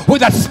struggling with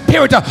that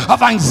spirit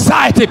of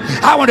anxiety,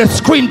 I want to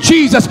scream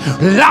Jesus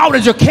loud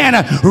as you can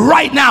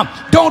right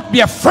now. Don't be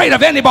afraid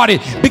of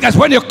anybody, because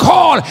when you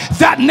call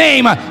that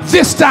name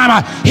this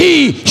time,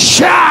 he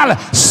shall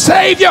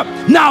save you.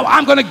 Now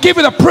I'm going to give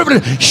you the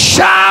privilege.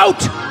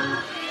 Shout.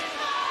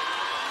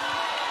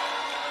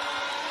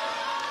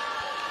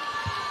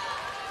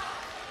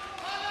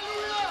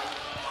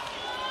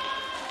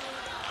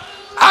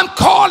 I'm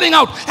calling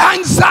out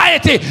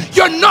anxiety.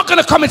 You're not going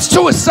to commit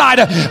suicide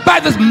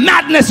by this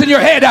madness in your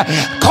head.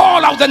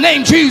 Call out the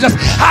name Jesus.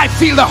 I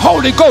feel the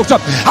Holy Ghost.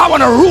 I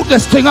want to root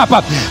this thing up.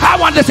 I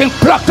want this thing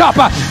plucked up.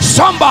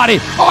 Somebody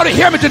ought to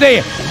hear me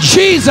today.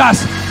 Jesus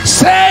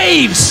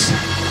saves.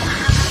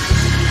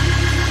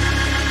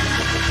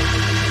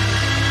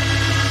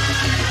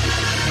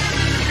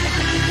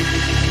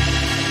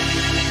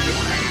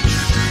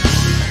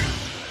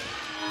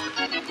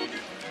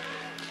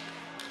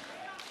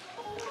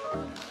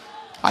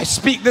 I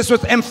speak this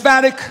with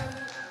emphatic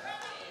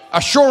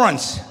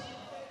assurance.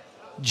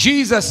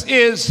 Jesus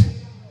is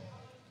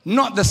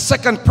not the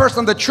second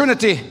person of the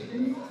Trinity.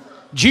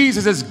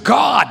 Jesus is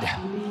God,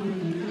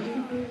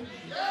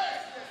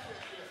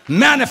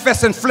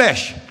 manifest in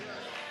flesh.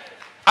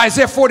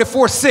 Isaiah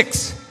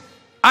 44:6.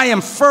 I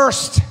am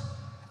first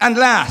and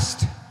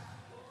last.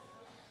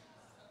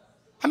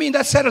 I mean,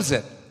 that settles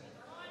it.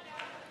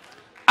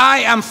 I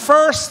am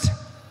first,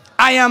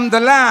 I am the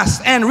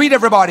last. And read,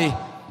 everybody.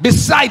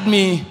 Beside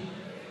me,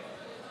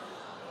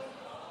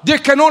 there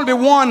can only be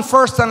one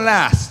first and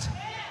last.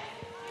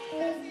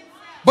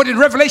 But in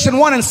Revelation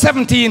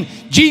 1:17,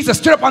 Jesus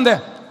stood up on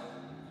the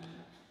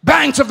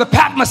banks of the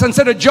Patmos and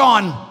said to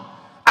John,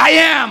 I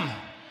am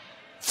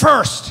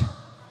first,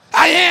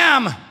 I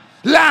am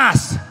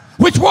last,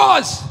 which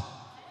was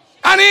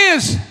and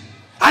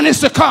is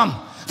to come.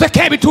 There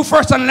can't be two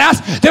first and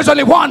last. There's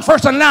only one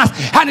first and last,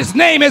 and his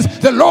name is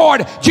the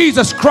Lord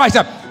Jesus Christ.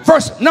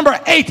 Verse number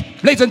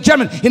 8, ladies and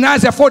gentlemen, in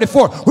Isaiah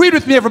 44. Read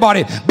with me,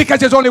 everybody, because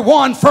there's only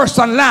one first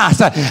and last.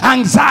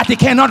 Anxiety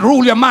cannot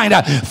rule your mind.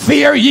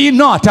 Fear ye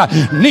not,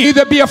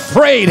 neither be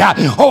afraid.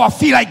 Oh, I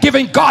feel like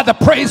giving God the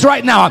praise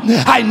right now.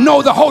 I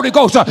know the Holy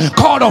Ghost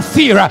called of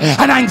fear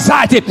and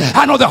anxiety.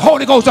 I know the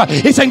Holy Ghost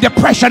is saying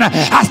depression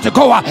has to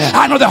go.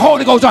 I know the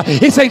Holy Ghost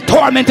is saying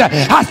torment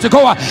has to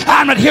go.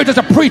 I'm not here just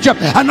to preach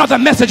another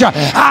message.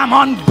 I'm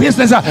on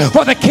business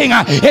for the King.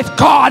 It's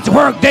God's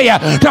work day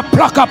to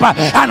pluck up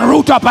and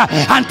root up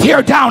and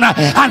tear down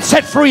and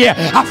set free.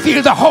 I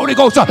feel the Holy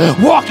Ghost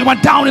walking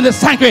on down in the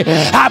sanctuary.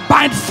 I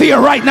bind fear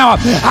right now.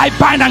 I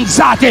bind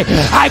anxiety.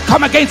 I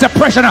come against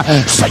depression.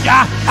 So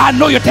I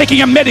know you're taking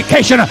your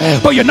medication,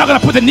 but you're not going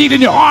to put the needle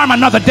in your arm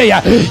another day.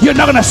 You're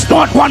not going to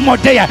snort one more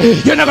day.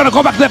 You're not going to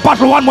go back to the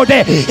bottle one more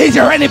day. Is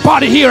there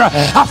anybody here?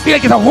 I feel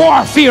like it's a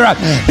warfare,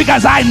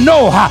 because I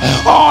know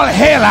all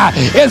hell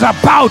is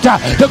about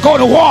to go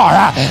to war,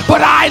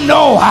 but I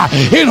know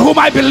in whom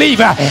I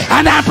believe,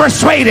 and I'm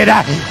persuaded.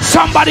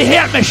 Somebody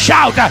help me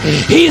shout,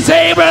 he's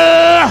able.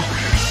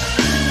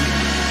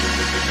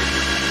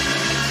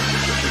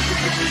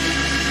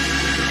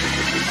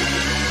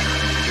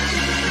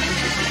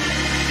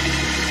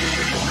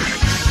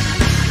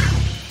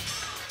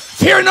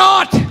 Fear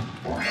not.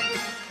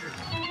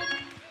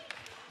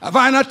 Have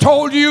I not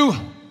told you?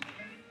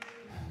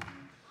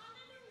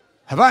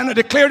 Have I not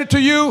declared it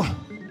to you?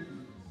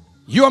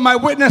 You are my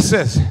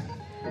witnesses.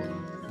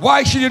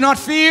 Why should you not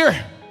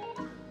fear?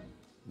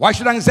 Why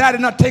should anxiety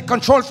not take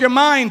control of your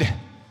mind?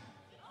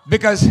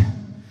 Because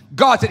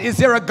God said, is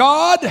there a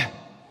God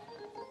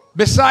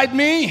beside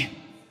me?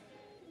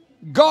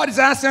 God is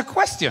asking a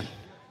question.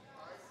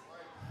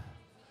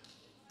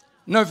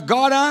 Now, if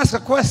God asks a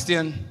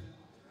question,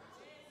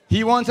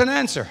 he wants an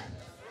answer.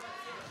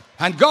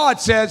 And God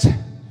says,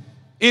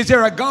 is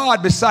there a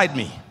God beside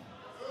me?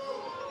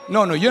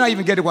 No, you're not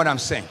even getting what I'm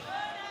saying.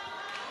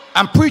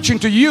 I'm preaching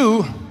to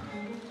you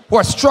who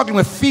are struggling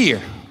with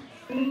fear.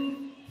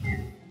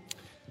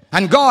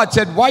 And God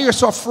said, why are you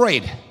so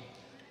afraid?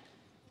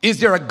 Is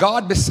there a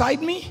God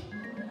beside me?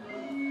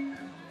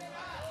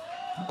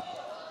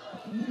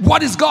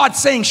 What is God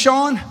saying,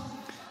 Sean?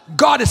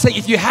 God is saying,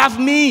 if you have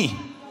me,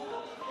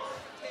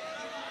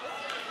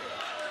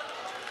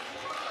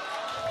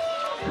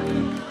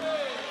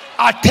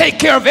 I take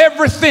care of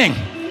everything.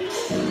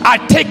 I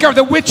take care of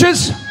the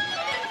witches.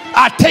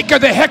 I take care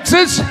of the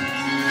hexes.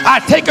 I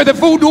take care of the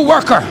voodoo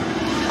worker.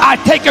 I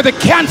take care of the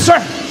cancer.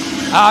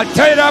 I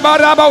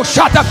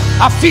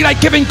feel like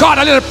giving God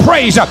a little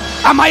praise.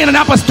 Am I in an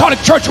apostolic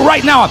church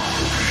right now?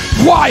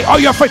 Why are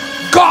you afraid?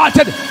 God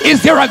said,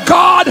 is there a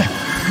God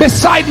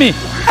beside me?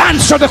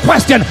 Answer the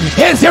question.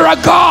 Is there a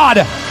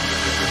God?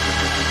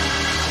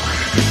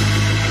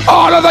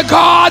 All of the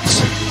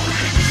gods,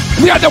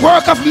 they are the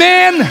work of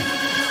men.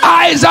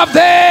 Eyes of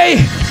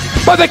they,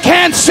 but they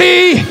can't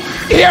see.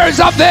 Ears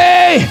of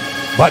they,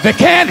 but they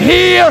can't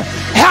hear.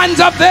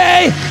 Hands of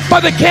they, but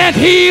they can't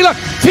heal.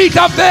 Feet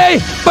of they,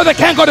 but they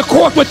can't go to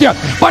court with you.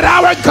 But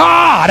our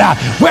God,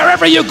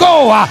 wherever you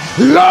go,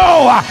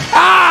 lo,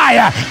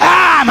 I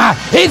am.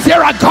 Is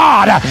there a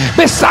God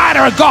beside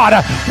our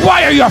God?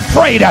 Why are you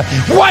afraid?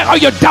 Why are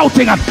you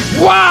doubting him?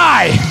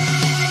 Why?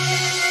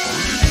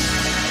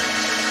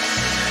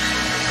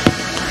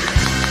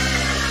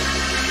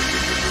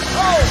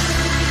 Oh,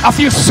 I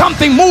feel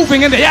something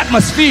moving in the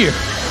atmosphere.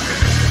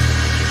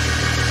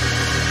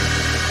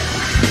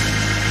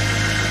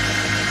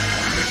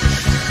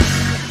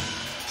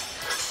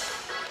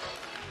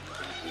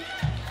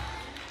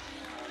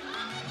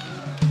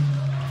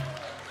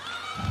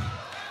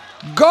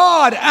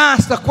 God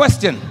asked a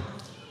question.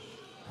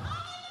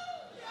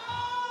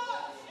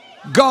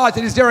 God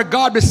said, is there a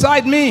God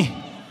beside me?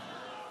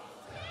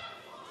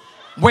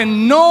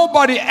 When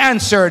nobody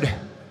answered,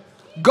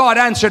 God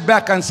answered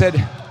back and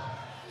said,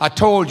 I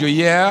told you,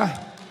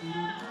 yeah,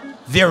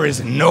 there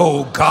is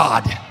no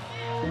God.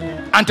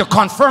 And to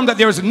confirm that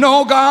there is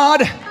no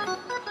God,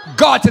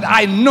 God said,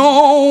 I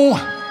know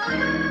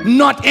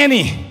not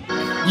any.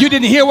 You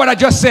didn't hear what I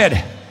just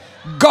said.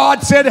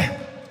 God said,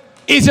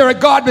 is there a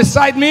God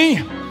beside me?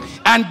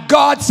 And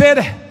God said,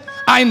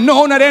 I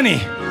know not any.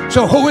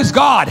 So who is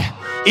God?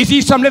 Is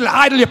he some little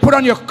idol you put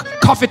on your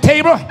coffee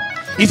table?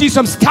 Is he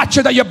some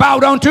statue that you bow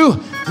down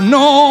to?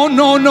 No,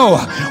 no, no.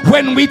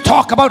 When we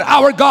talk about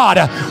our God,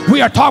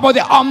 we are talking about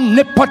the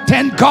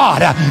omnipotent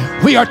God.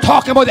 We are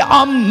talking about the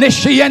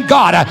omniscient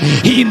God.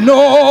 He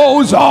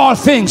knows all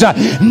things,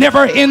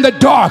 never in the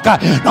dark,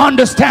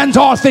 understands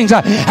all things.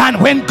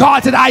 And when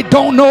God said, I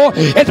don't know,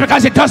 it's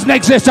because it doesn't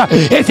exist.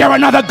 Is there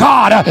another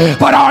God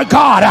but our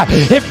God?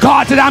 If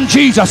God said, I'm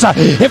Jesus,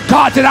 if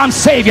God said, I'm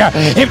Savior,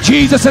 if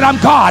Jesus said, I'm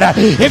God,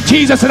 if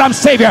Jesus said, I'm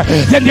Savior,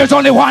 then there's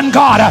only one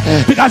God,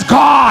 because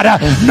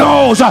God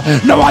knows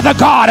no other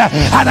God.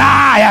 And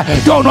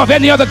I don't know of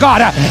any other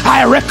God.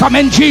 I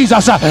recommend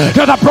Jesus to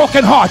the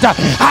broken heart.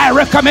 I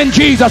recommend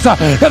Jesus to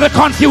the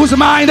confused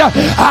mind.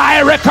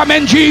 I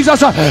recommend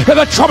Jesus to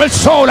the troubled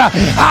soul.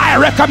 I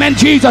recommend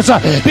Jesus,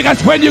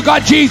 because when you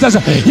got Jesus,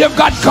 you've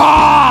got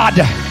God.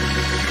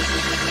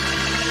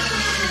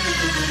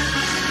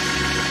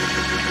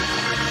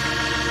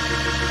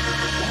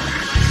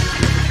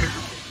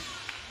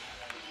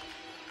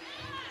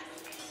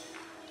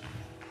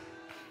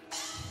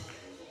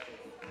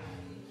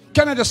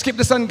 Can I just skip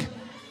this and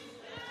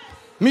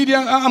media?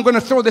 I'm going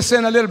to throw this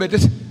in a little bit.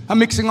 I'm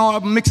mixing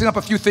up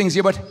a few things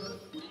here, but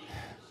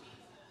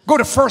go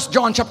to 1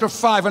 John chapter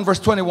 5 and verse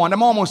 21.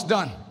 I'm almost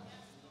done.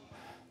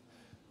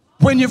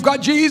 When you've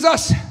got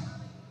Jesus,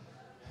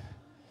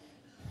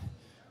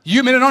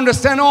 you may not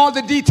understand all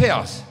the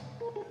details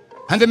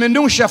and the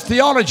minutiae of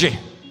theology,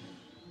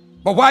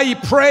 but why you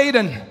prayed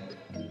and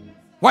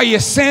why you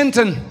sent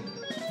and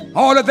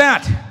all of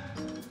that.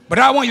 But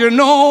I want you to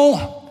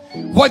know,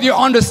 whether you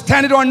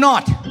understand it or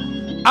not,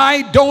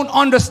 I don't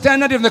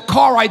understand it in the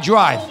car I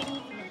drive.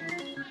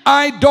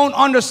 I don't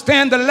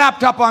understand the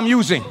laptop I'm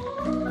using.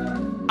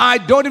 I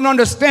don't even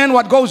understand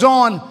what goes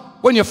on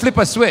when you flip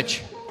a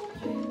switch.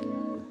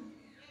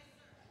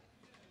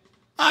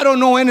 I don't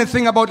know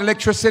anything about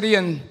electricity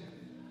and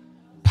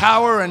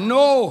power, and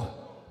no.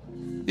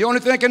 The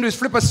only thing I can do is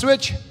flip a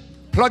switch,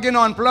 plug in,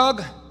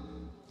 unplug,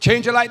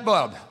 change a light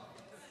bulb.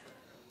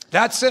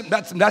 That's it.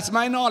 That's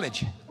my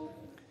knowledge.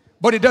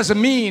 But it doesn't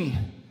mean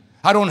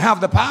I don't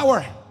have the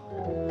power.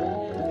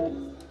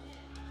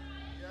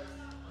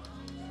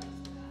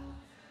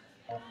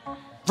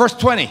 Verse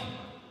 20.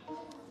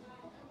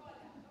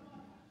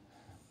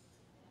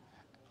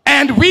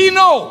 And we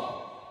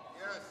know.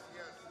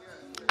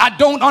 I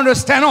don't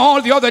understand all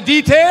the other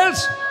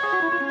details,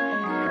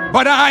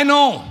 but I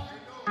know.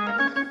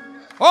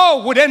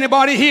 Oh, would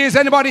anybody here, is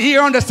anybody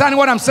here understanding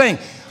what I'm saying?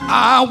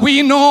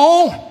 We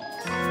know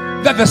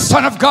that the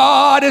Son of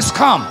God is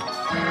come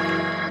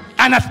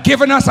and hath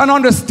given us an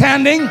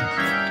understanding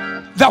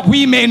that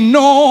we may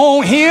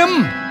know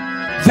him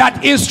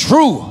that is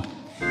true.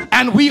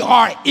 And we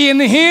are in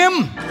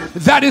him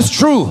that is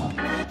true,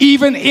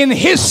 even in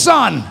his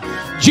Son,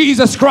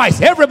 Jesus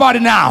Christ. Everybody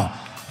now,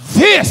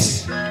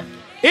 this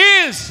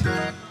is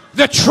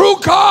the true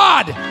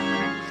God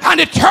and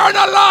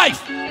eternal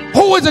life.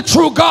 Who is the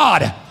true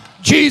God?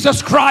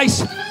 Jesus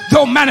Christ,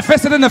 though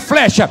manifested in the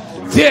flesh.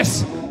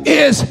 This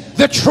is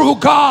the true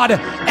God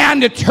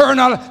and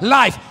eternal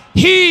life.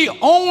 He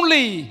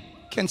only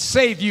can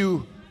save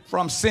you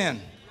from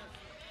sin.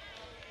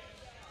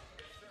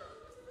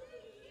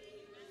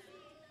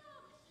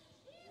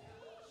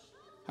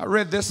 I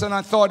read this and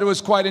I thought it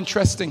was quite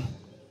interesting.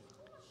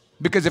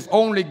 Because if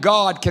only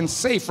God can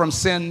save from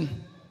sin,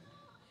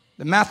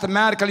 the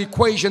mathematical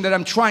equation that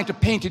I'm trying to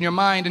paint in your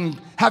mind and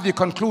have you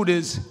conclude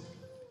is,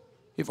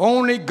 if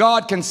only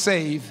God can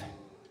save,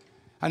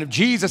 and if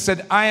Jesus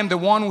said, I am the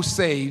one who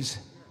saves,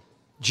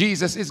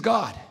 Jesus is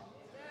God.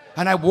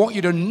 And I want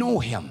you to know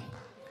him.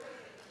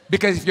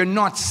 Because if you're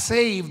not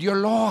saved, you're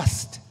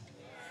lost.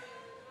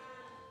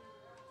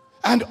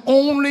 And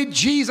only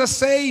Jesus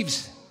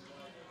saves.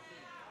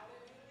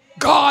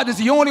 God is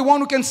the only one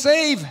who can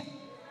save.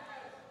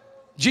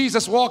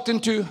 Jesus walked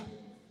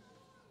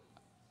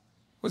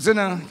was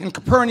in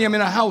Capernaum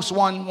in a house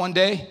one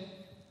day.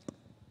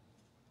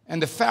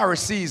 And the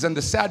Pharisees and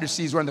the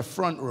Sadducees were in the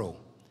front row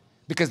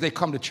because they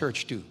come to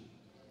church too.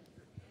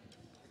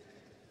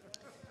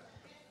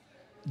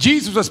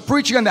 Jesus was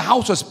preaching and the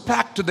house was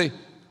packed to the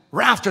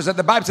rafters that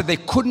the Bible said they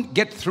couldn't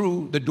get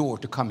through the door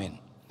to come in.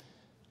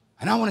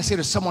 And I want to say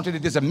to someone today,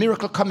 there's a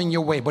miracle coming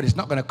your way, but it's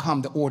not going to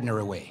come the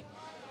ordinary way.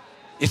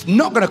 It's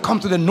not going to come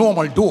through the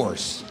normal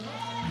doors.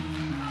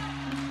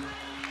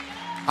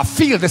 I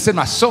feel this in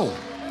my soul.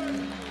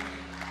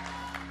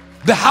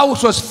 The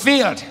house was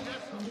filled,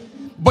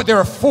 but there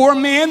were 4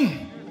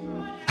 men,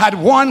 had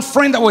one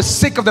friend that was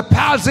sick of the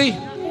palsy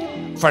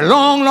for a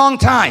long, long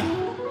time.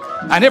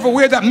 And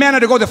everywhere that man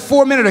had to go, the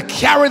 4 men had to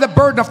carry the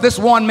burden of this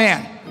one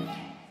man.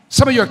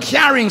 Some of you are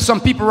carrying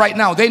some people right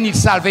now. They need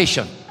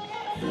salvation.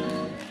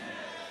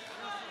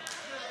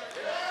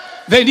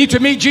 They need to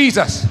meet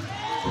Jesus.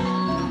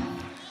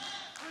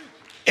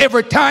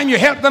 Every time you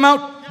help them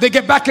out, they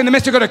get back in the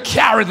midst. You're going to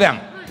carry them.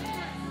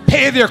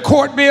 Pay their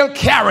court bill,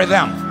 carry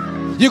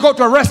them. You go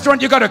to a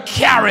restaurant, you got to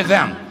carry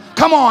them.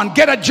 Come on,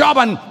 get a job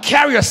and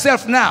carry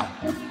yourself now.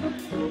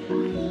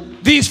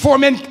 These 4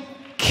 men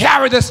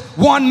carried this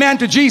one man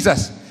to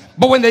Jesus.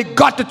 But when they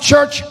got to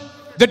church,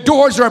 the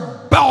doors were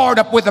barred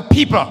up with the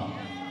people,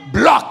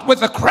 blocked with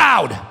the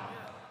crowd.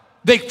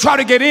 They tried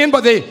to get in,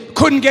 but they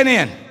couldn't get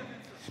in.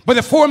 But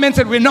the 4 men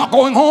said, we're not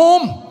going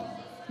home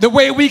the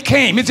way we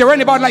came. Is there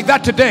anybody like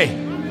that today?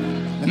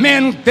 The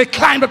men, they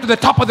climbed up to the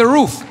top of the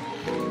roof.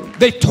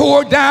 They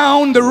tore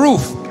down the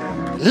roof,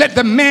 let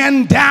the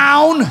man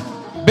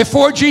down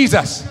before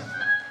Jesus.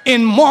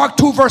 In Mark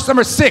 2 verse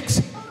number 6,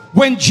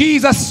 when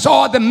Jesus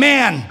saw the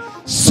man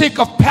sick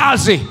of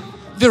palsy,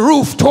 the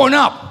roof torn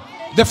up,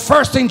 the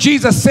first thing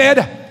Jesus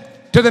said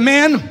to the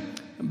man,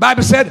 the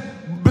Bible said,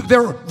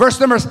 verse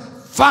number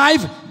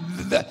 5,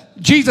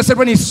 Jesus said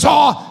when he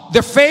saw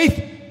their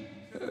faith,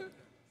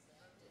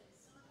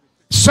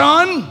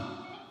 son,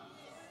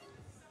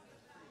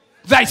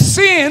 thy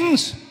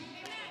sins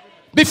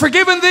be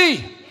forgiven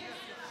thee.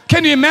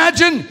 Can you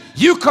imagine?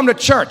 You come to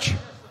church,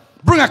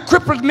 bring a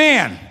crippled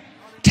man,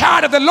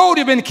 tired of the load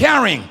you've been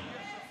carrying,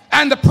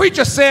 and the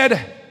preacher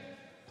said,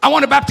 I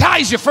want to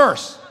baptize you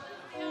first.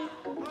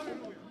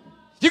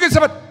 You can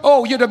say,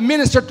 oh, you're the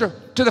minister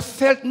to the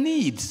felt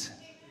needs.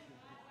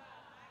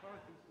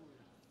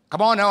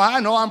 Come on now,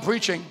 I know I'm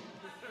preaching.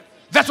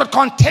 That's what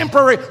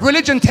contemporary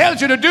religion tells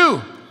you to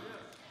do.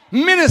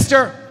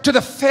 Minister to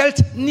the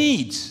felt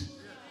needs.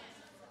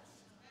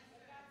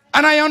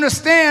 And I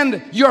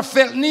understand your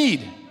felt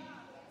need.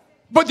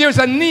 But there's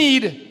a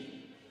need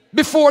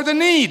before the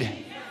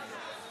need.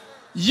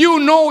 You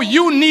know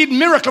you need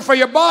miracle for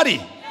your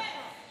body.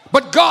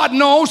 But God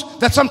knows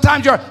that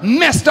sometimes your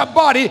messed up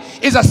body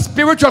is a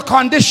spiritual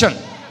condition.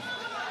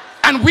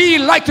 And we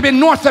like to be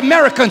North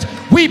Americans.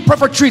 We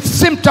prefer to treat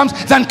symptoms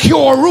than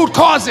cure root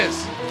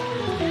causes.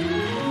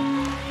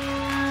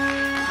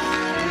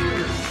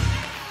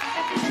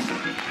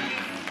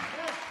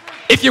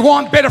 If you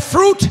want better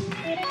fruit,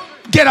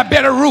 get a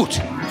better root.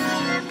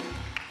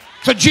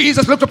 So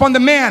Jesus looked upon the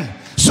man,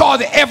 saw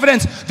the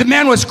evidence. The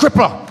man was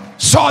crippled,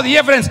 saw the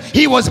evidence.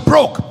 He was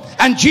broke.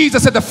 And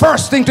Jesus said the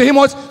first thing to him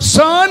was,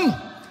 son,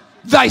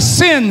 thy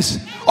sins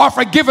are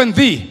forgiven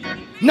thee.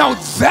 Now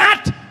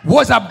that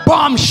was a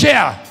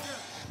bombshell,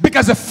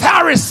 because the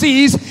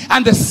Pharisees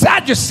and the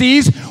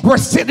Sadducees were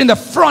sitting in the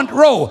front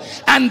row,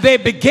 and they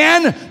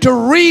began to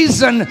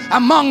reason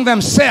among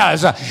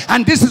themselves.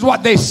 And this is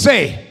what they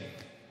say: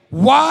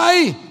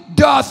 why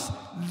doth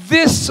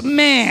this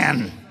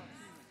man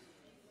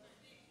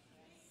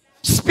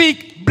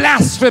speak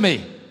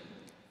blasphemy?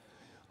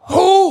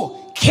 Who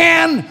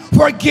can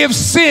forgive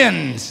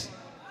sins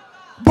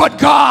but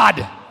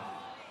God?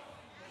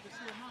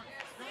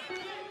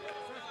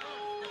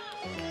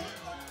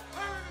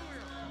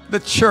 The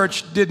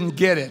church didn't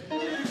get it.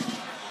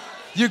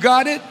 You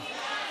got it?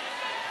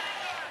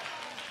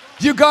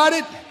 You got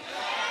it?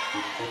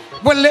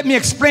 Well, let me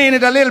explain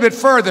it a little bit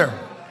further.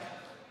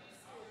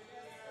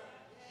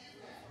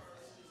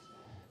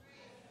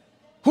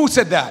 Who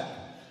said that?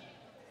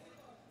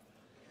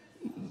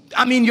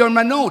 I mean, you're in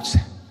my notes.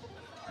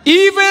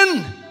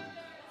 Even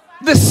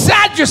the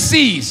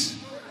Sadducees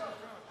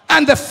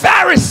and the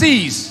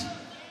Pharisees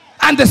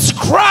and the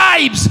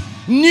scribes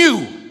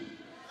knew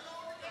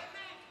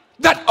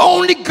that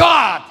only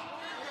God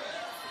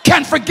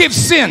can forgive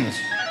sins.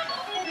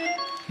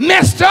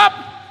 Messed up,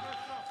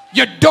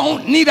 you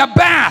don't need a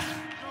bath.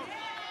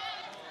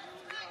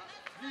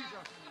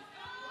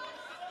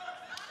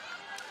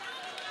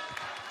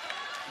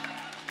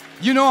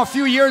 You know, a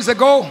few years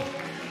ago,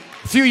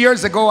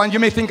 and you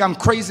may think I'm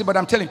crazy, but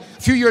I'm telling you,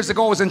 a few years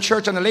ago I was in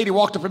church and a lady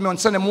walked up to me on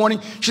Sunday morning.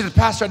 She said,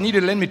 Pastor, I need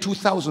you to lend me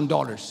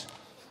 $2,000.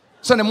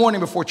 Sunday morning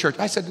before church.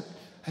 I said,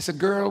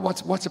 girl,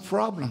 what's the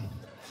problem?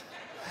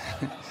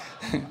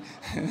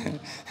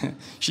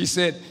 She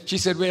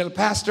said, well,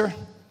 Pastor,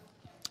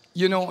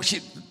 you know,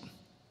 did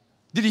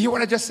you hear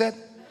what I just said?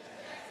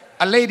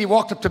 A lady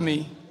walked up to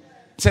me,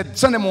 said,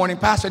 Sunday morning,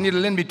 Pastor, I need to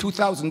lend me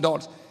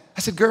 $2,000. I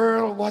said,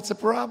 girl, what's the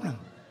problem?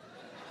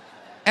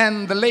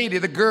 And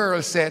the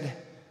girl said,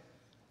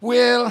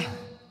 well,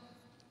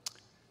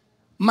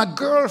 my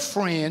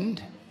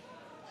girlfriend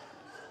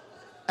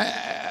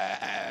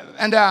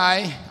and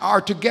I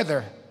are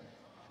together,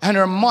 and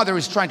her mother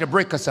is trying to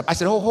break us up. I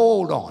said, oh,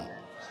 hold on.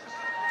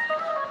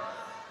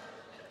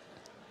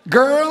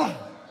 Girl,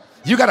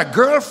 you got a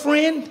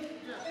girlfriend?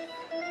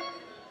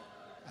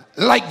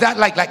 Like that,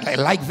 like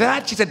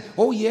that? She said,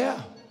 oh,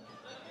 yeah.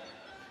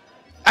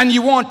 And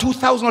you want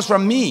 $2,000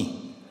 from me?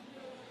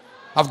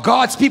 Of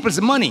God's people's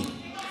money,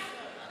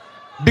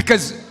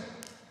 because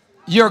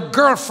your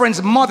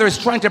girlfriend's mother is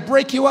trying to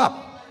break you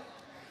up.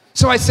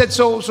 So I said,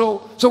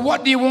 so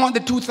what do you want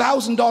the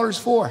 $2,000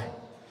 for?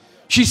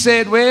 She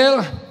said,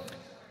 well,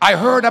 I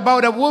heard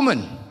about a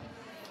woman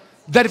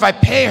that if I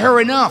pay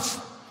her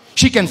enough,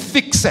 she can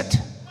fix it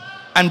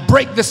and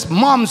break this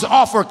mom's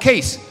off her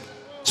case.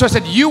 So I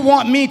said, you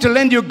want me to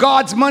lend you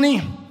God's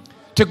money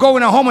to go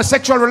in a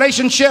homosexual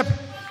relationship?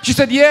 She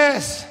said,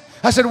 yes.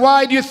 I said,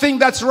 why do you think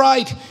that's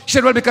right? She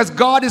said, well, because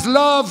God is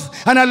love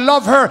and I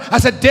love her. I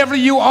said, devil,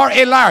 you are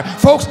a liar.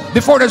 Folks,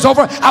 before it was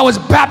over, I was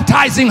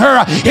baptizing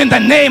her in the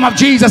name of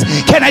Jesus.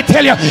 Can I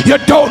tell you, you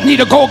don't need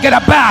to go get a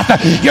bath.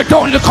 You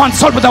don't need to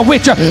consult with a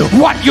witch.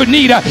 What you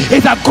need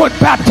is a good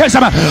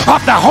baptism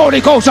of the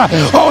Holy Ghost.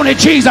 Only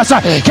Jesus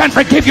can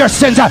forgive your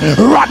sins.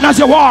 Rotten as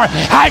you are,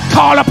 I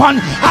call upon,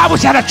 I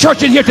wish I had a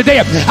church in here today.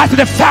 I said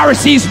the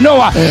Pharisees know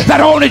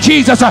that only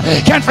Jesus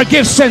can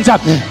forgive sins.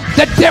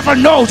 The devil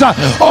knows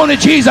only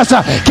Jesus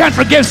can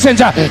forgive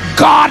sins.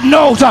 God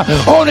knows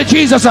only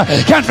Jesus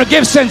can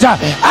forgive sins.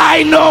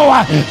 I know.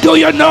 Do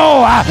you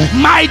know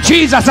my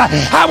Jesus?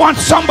 I want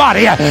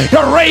somebody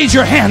to raise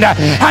your hand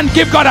and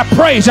give God a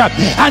praise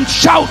and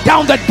shout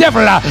down the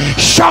devil,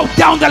 shout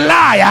down the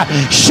lie,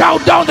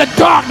 shout down the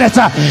darkness.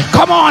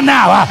 Come on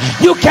now.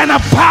 You can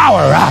have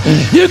power.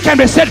 You can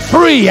be set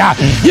free.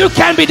 You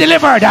can be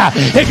delivered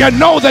if you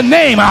know the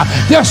name.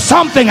 There's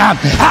something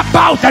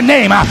about the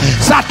name.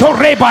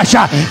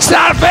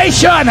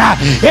 Salvation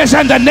is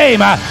in the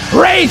name.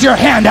 Raise your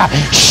hand.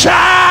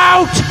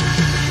 Shout.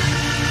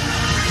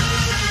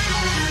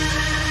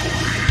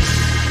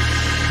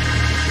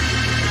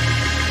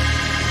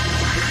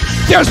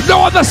 There's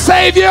no other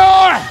Savior.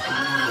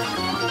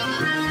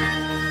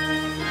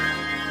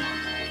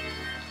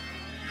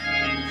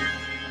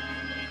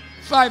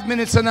 Five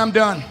minutes and I'm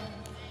done.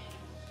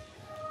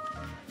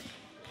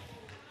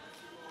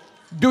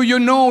 Do you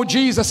know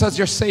Jesus as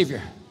your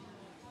Savior?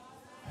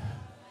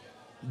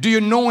 Do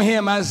you know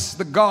him as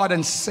the God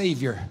and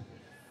Savior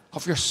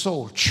of your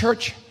soul?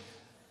 Church,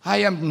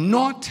 I'm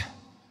not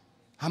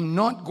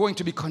going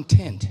to be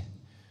content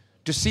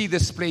to see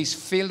this place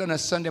filled on a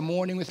Sunday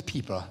morning with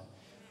people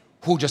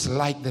who just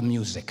like the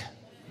music.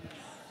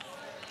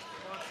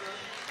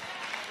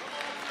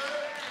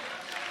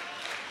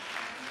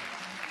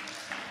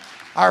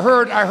 I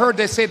heard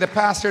they say the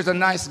pastor's a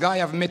nice guy. I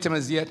haven't met him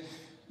as yet,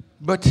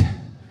 but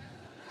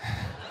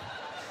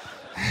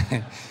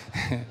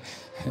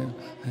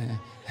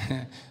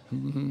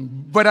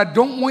but I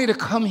don't want you to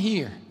come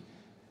here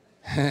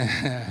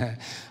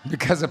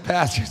because the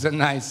pastor's a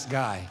nice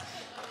guy.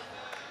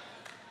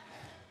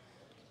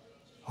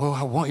 Oh,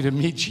 I want you to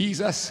meet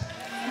Jesus.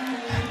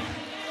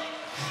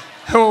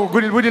 Oh,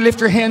 would you lift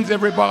your hands,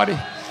 everybody?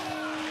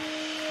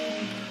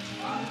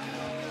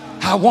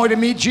 I want you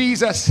to meet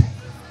Jesus.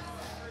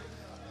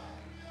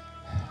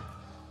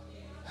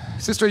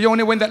 Sister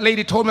Yoni, when that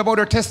lady told me about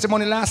her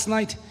testimony last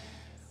night,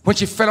 when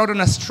she fell out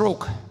in a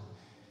stroke,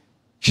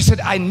 she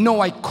said, I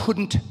know I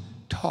couldn't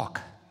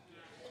talk,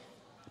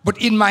 but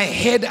in my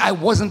head, I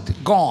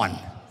wasn't gone.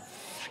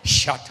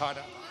 She said,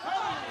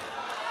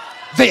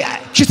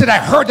 I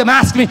heard them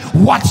ask me,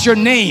 what's your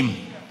name?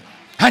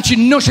 And she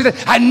said,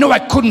 I know I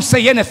couldn't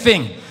say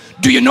anything.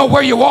 Do you know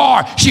where you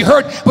are? She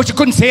heard, but she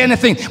couldn't say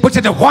anything. But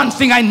the one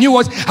thing I knew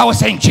was I was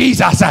saying,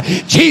 Jesus,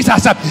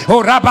 Jesus.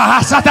 Oh, can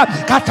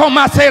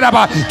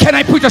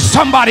I preach to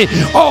somebody?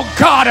 Oh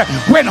God,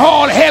 when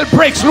all hell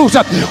breaks loose,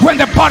 when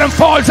the bottom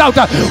falls out,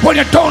 when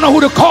you don't know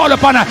who to call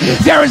upon,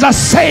 there is a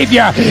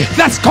Savior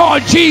that's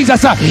called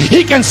Jesus.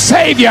 He can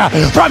save you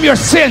from your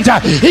sins.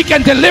 He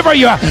can deliver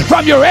you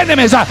from your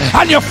enemies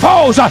and your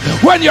foes.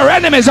 When your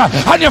enemies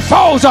and your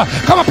foes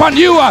come upon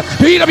you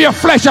to eat of your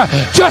flesh,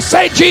 just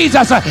say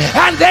Jesus.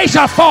 and they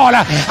shall fall.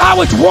 How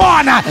which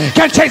one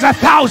can chase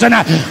 1,000?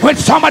 When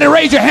somebody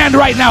raise your hand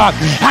right now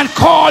and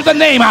call the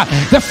name.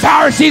 The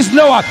Pharisees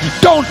know.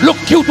 Don't look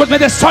cute with me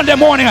this Sunday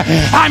morning.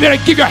 I'm here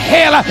to give you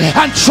hell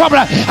and trouble.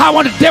 I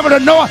want the devil to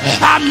know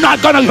I'm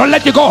not going to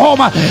let you go home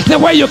the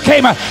way you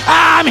came.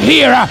 I'm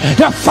here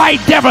to fight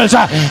devils.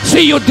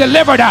 See you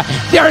delivered.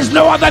 There is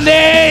no other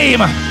name.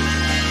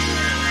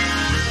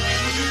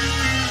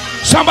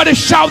 Somebody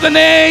shout the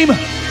name.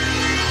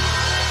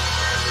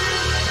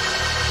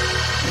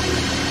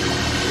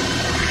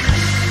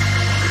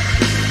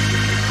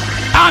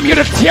 I'm here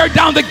to tear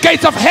down the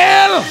gates of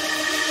hell.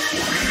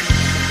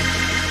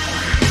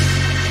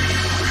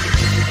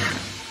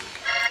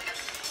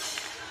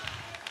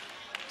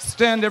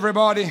 Stand,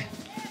 everybody.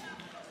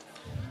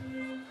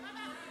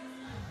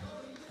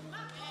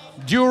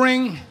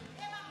 You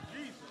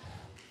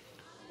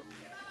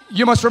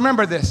must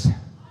remember this.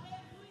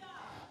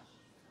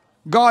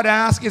 God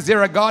asked, is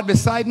there a God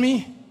beside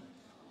me?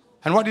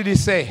 And what did he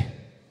say?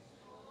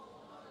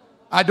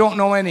 I don't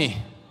know any.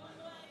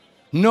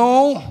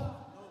 No.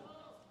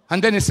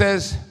 And then he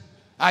says,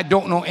 I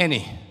don't know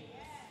any.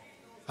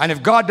 And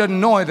if God doesn't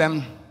know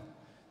them,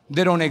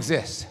 they don't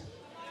exist.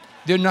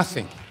 They're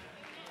nothing.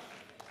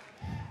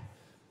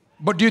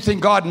 But do you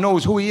think God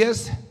knows who he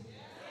is?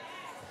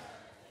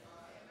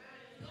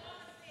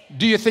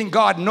 Do you think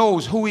God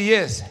knows who he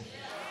is?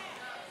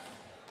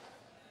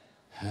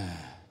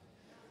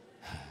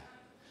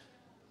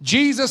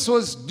 Jesus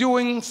was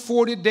doing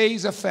 40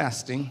 days of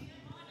fasting.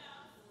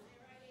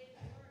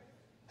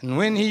 And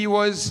when he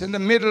was in the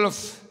middle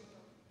of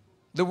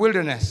the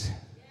wilderness,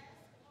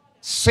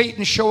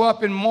 Satan showed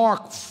up in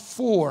Mark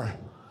 4,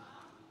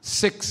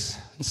 6,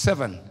 and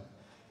 7.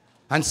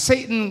 And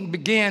Satan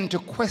began to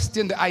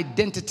question the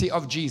identity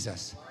of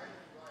Jesus.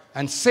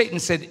 And Satan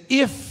said,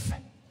 if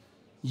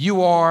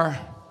you are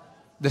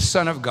the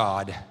Son of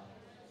God,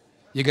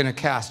 you're going to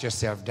cast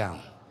yourself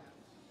down.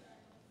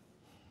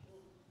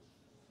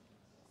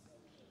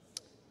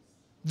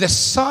 The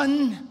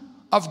Son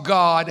of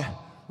God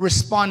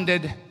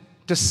responded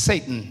to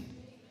Satan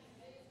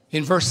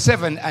in verse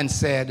 7 and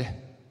said,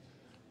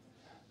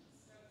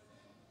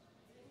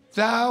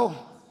 thou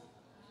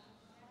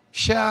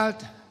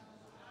shalt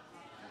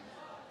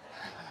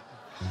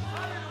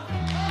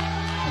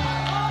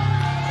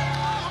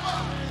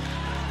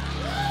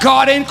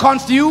God ain't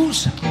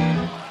confused.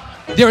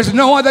 There is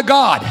no other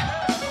God.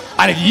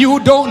 And if you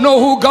don't know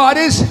who God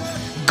is,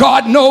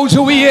 God knows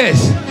who he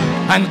is.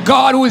 And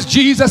God, who is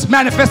Jesus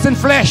manifest in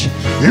flesh,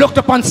 looked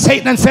upon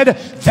Satan and said,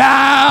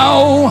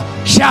 thou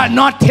shalt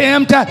not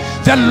tempt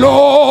the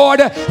Lord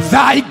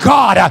thy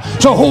God.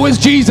 So who is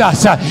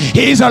Jesus?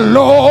 He is a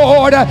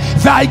Lord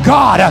thy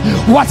God.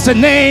 What's the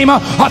name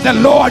of the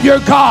Lord your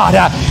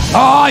God?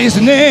 Oh, his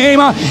name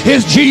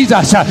is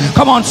Jesus.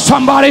 Come on,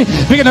 somebody,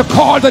 begin to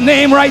call the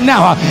name right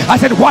now. I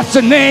said, what's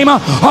the name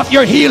of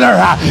your healer?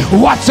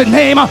 What's the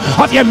name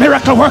of your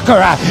miracle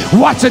worker?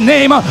 What's the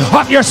name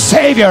of your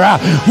Savior?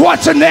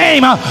 What's the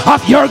name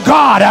of your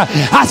God?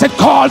 I said,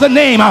 call the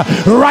name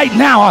right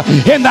now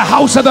in the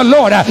house of the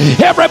Lord.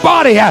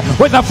 Everybody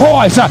with a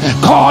voice,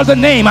 call the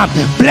name.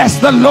 Bless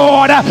the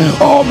Lord,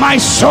 oh my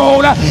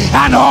soul,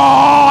 and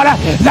all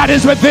that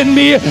is within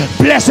me.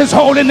 Bless his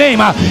holy name.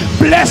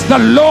 Bless the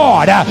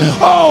Lord,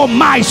 oh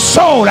my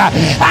soul,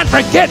 and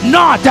forget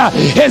not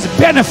his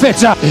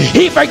benefits.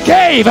 He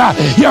forgave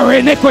your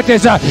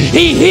iniquities.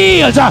 He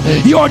heals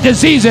your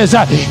diseases.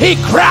 He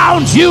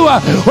crowns you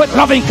with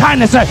loving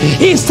kindness.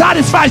 He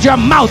satisfies your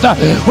mouth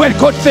with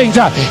good things.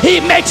 He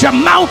makes you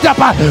mount up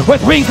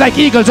with wings like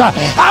eagles.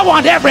 I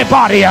want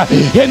everybody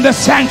in the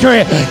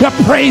sanctuary to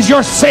praise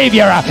your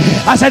Savior.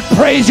 I said,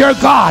 praise your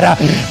God.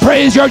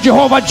 Praise your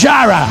Jehovah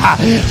Jireh.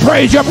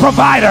 Praise your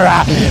provider.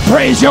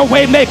 Praise your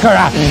way maker.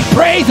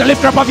 Praise the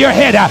lifter up of your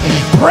head.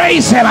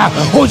 Praise him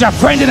who's a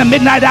friend in the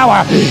midnight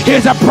hour.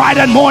 He's a bright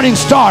and morning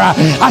star.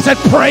 I said,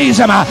 praise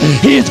him.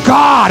 He's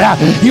God,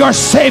 your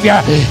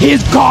Savior.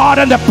 He's God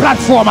on the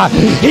platform.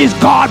 He's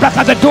God back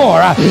at the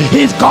door.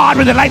 He's God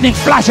when the lightning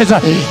flashes.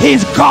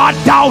 He's God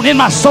down in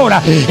my soul.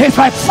 It's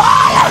like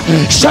fire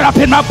shut up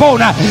in my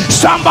bone.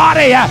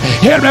 Somebody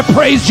hear me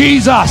praise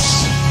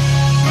Jesus.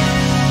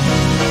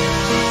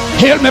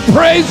 Hear me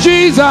praise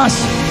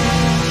Jesus.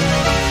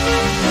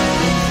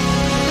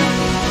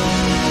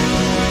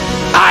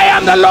 I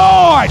am the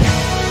Lord.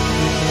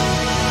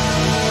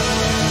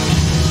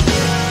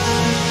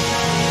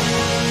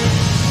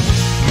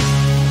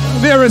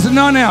 There is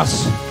none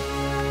else.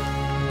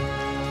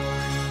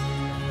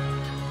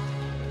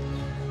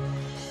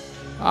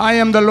 I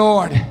am the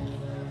Lord.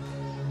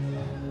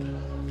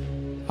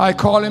 I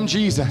call him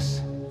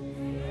Jesus.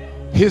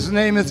 His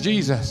name is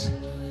Jesus.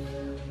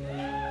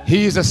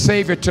 He is a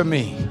Savior to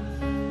me.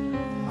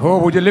 Oh,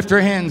 would you lift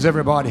your hands,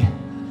 everybody?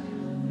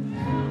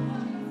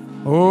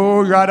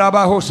 Oh,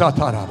 Yadabaho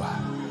Sataraba.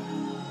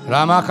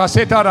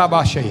 Ramakaseta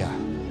Rabashaya.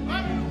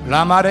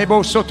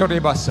 Lamarebo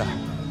Sotorebasa.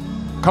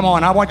 Come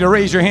on, I want you to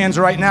raise your hands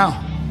right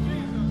now.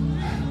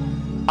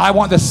 I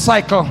want the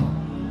cycle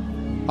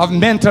of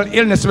mental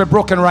illness to be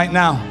broken right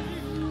now.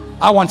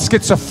 I want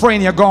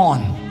schizophrenia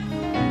gone.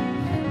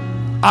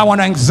 I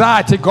want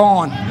anxiety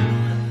gone.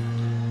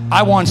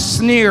 I want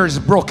snares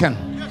broken.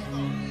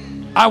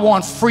 I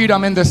want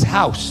freedom in this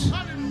house.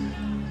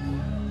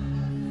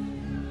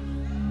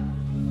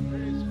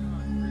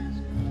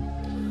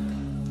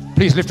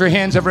 Please lift your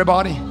hands,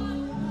 everybody.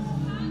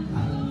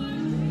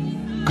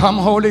 Come,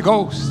 Holy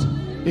Ghost.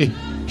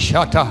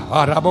 Shata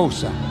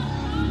arabosa.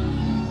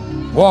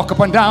 Walk up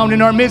and down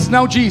in our midst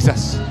now,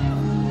 Jesus.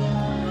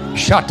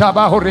 Shata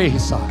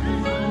bahoresa.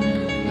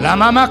 La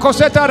mama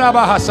koseta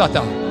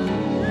rabahasata.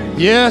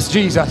 Yes,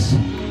 Jesus.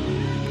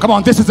 Come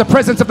on, this is the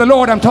presence of the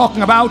Lord I'm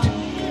talking about.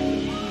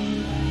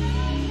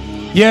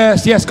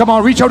 Yes, yes, come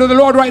on, reach out to the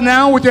Lord right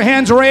now with your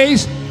hands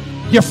raised,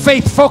 your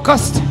faith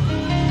focused.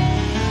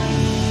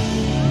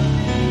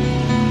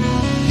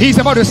 He's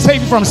about to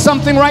save you from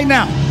something right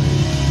now.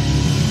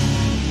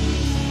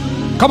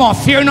 Come on,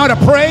 fear not, a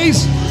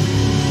praise.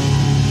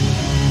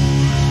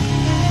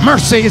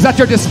 Mercy is at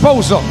your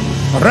disposal.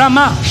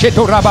 Rama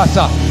sheto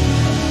rabasa.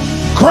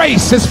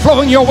 Grace is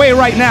flowing your way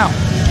right now.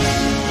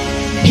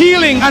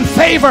 Healing and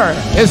favor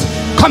is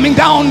coming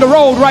down the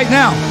road right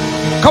now.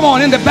 Come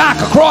on, in the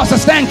back, across the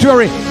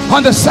sanctuary,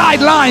 on the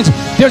sidelines,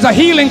 there's a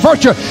healing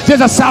virtue.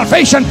 There's a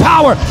salvation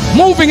power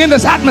moving in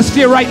this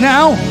atmosphere right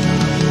now.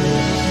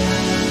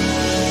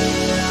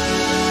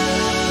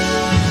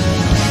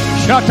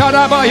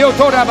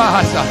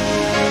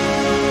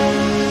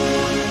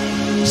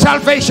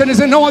 Salvation is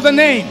in no other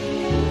name.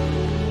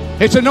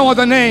 It's in no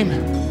other name.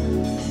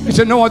 It's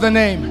in no other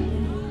name.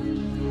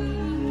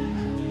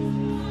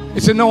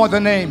 It's in no other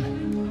name.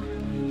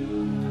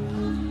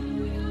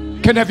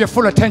 Can I have your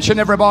full attention,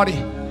 everybody?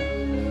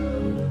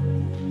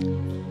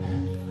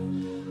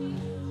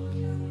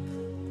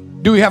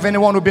 Do we have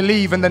anyone who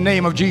believes in the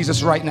name of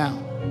Jesus right now?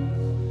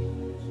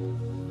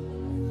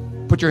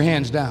 Put your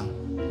hands down.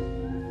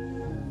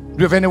 Do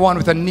you have anyone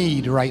with a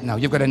need right now?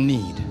 You've got a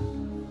need.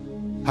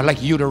 I'd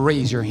like you to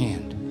raise your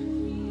hand.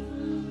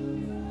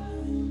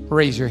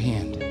 Raise your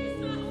hand.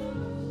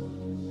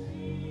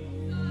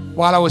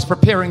 While I was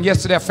preparing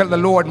yesterday, I felt the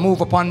Lord move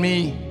upon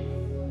me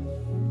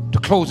to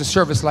close the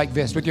service like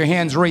this, with your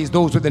hands raised,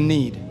 those with a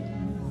need.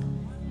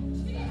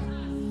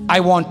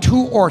 I want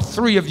 2 or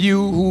 3 of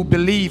you who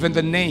believe in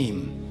the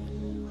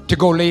name to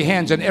go lay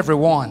hands on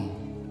everyone.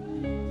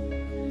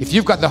 If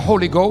you've got the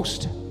Holy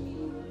Ghost,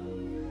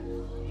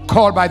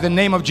 called by the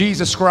name of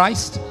Jesus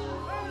Christ,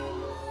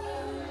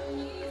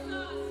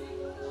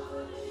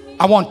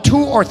 I want 2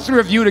 or 3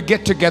 of you to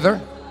get together,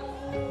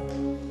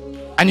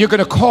 and you're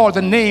going to call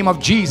the name of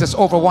Jesus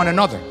over one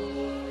another.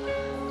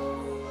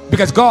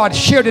 Because God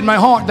shared in my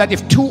heart that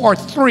if 2 or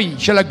 3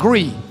 shall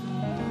agree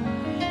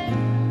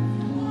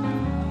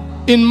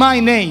in my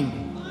name,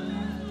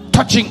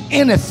 touching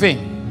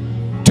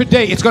anything,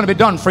 today it's going to be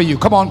done for you.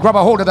 Come on, grab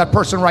a hold of that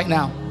person right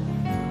now.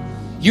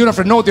 You don't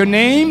have to know their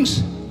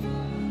names,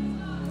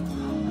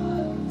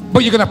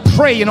 but you're going to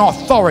pray in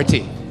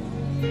authority.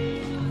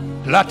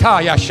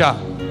 Latayasha.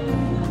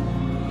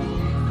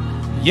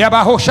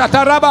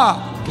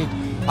 Yabahoshataraba.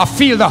 I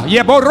feel the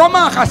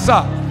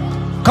Yeboromachasa.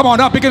 Come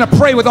on up, begin to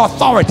pray with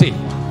authority.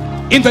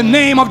 In the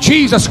name of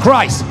Jesus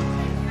Christ.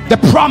 The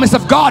promise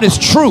of God is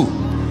true.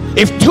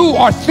 If 2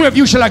 or 3 of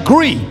you shall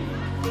agree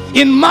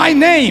in my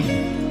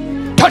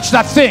name, touch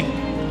that thing.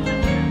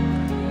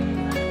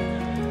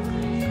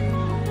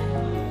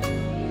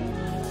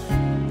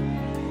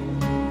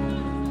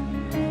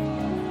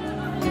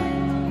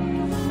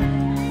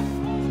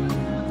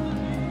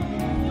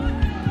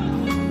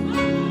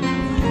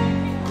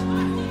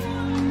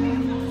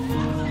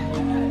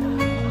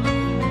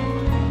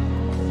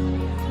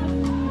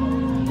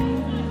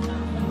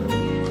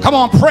 Come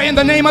on, pray in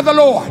the name of the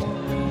Lord.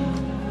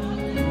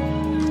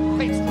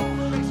 Stay strong,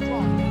 stay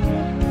strong.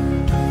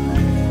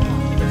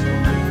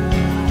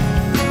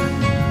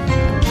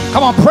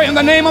 Come on, pray in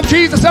the name of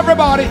Jesus,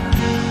 everybody.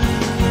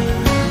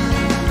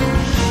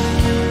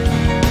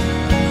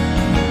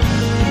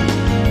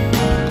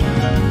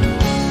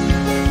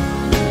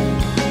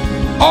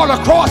 All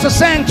across the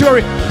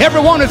sanctuary,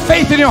 everyone with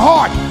faith in your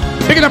heart,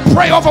 begin to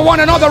pray over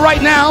one another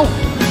right now.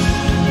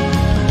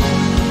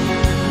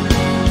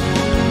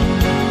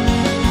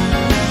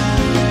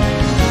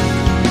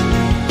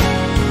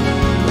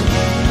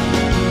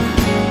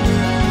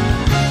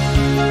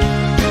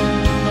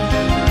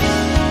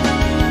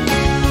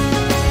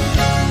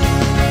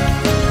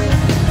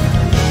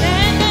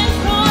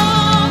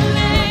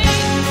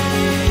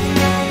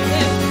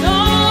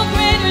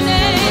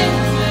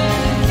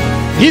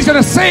 He's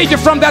going to save you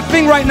from that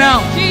thing right now.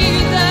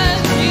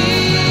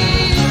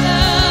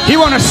 He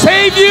want to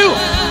save you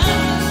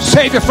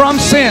from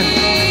sin.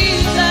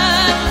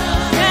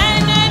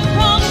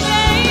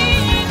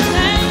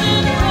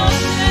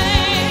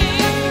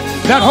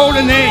 That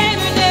holy name.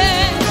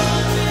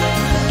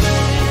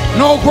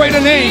 No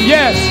greater name.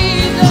 Yes.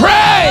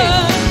 Pray.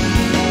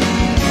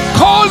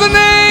 Call the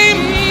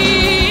name.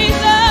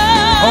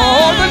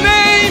 Call the name.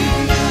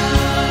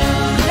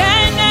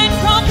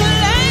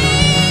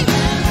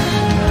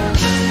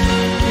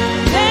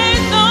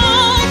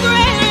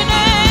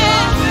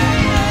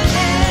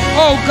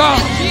 Oh God.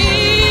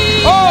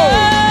 Oh.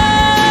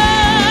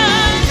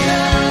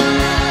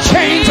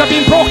 are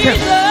being broken.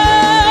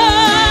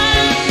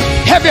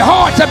 Heavy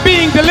hearts are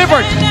being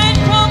delivered.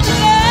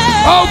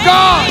 Oh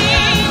God.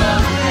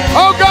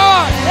 Oh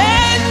God.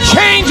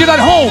 Change it at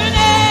home.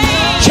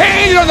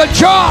 Change it on the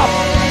job.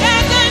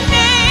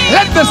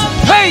 Let this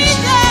place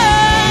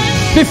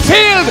be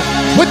filled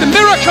with the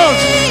miracles.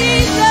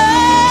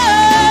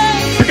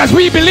 Because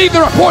we believe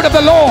the report of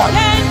the Lord.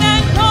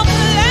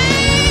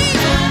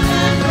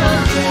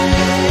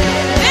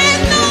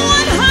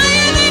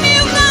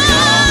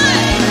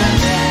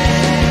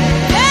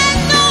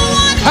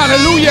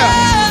 Hallelujah.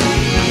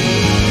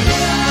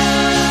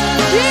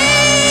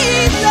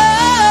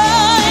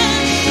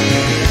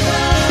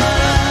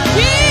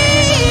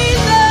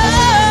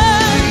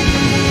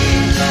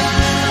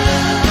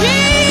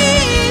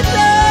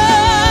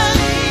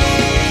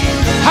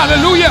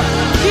 Hallelujah.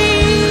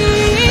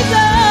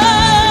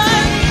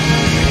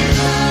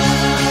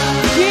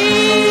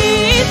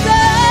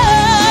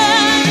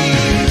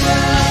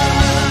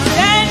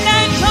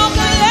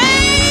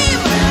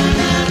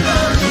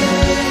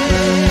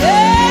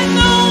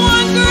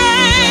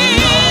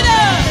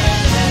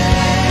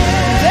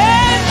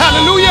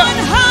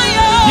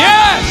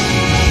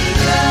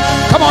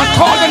 Come on,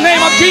 call the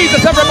name of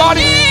Jesus,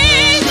 everybody.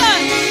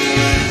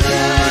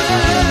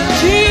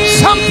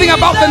 Something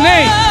about the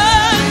name.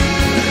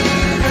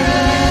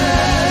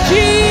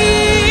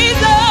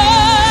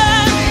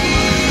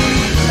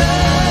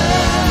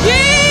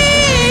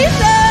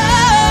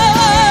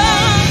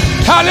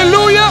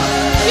 Hallelujah.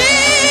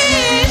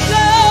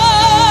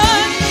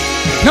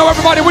 Now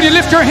everybody, will you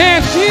lift your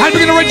hands and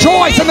begin to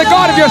rejoice in the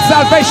God of your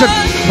salvation?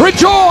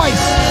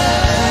 Rejoice.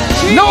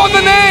 No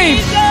other name.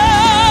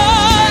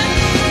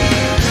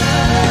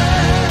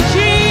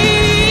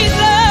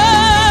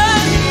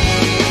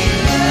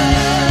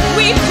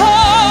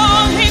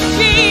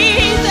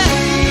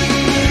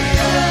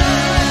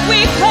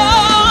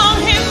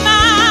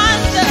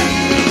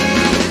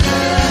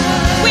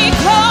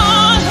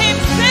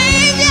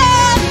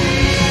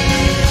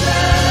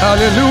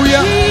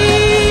 Hallelujah.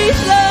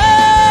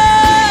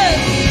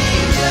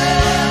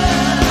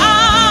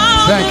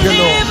 Thank you,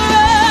 Lord.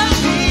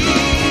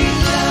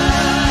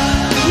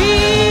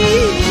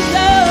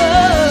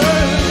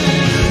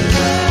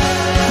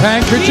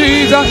 Thank you,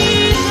 Jesus.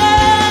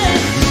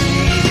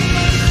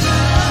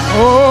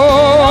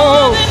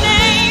 Oh.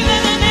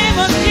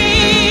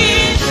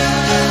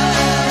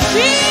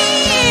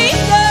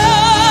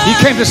 He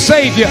came to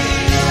save you.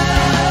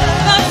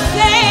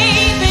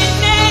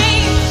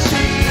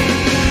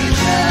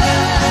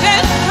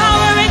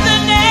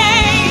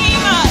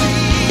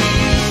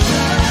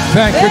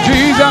 Thank you,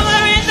 Jesus.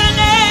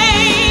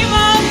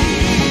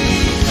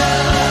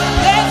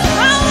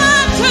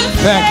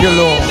 Thank you,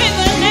 Lord.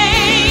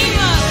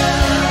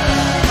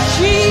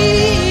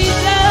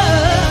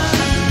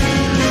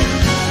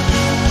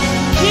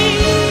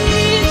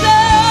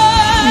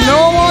 No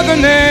other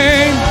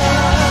name.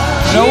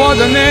 No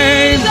other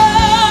name.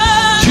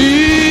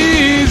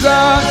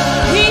 Jesus.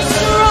 He's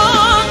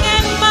strong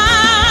and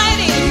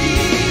mighty.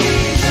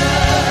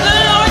 The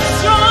Lord's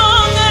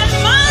strong and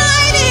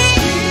mighty.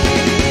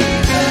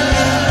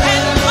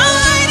 And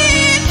mighty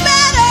in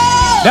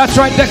battle. That's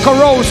right, Deca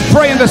Rose.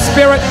 Pray in the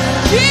Spirit.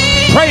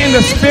 Pray in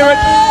the Spirit.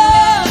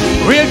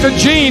 Realtor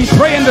Jean,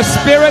 pray in the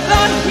Spirit.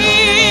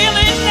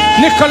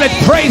 Nicolette,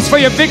 praise for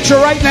your victory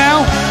right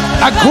now.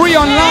 Agree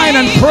online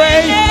and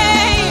pray.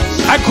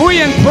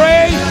 Agree and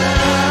pray.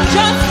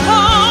 Just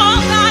call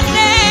that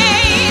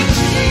name.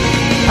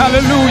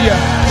 Hallelujah.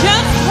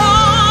 Just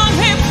call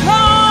him,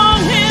 call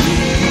him.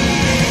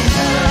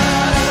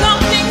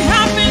 Something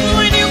happens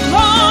when you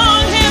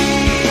call him.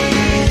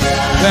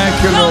 Thank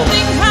you, Lord.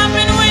 Something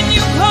happens when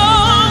you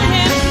call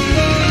him.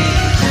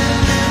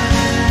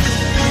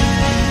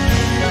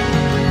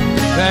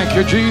 Thank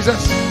you,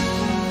 Jesus.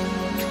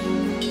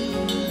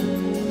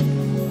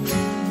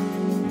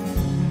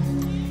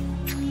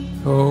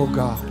 Oh,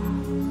 God.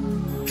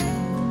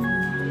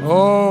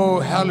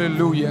 Oh,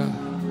 hallelujah.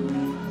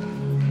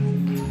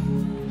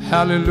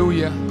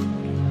 Hallelujah.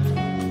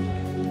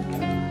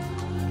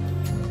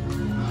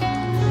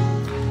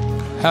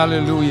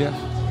 Hallelujah.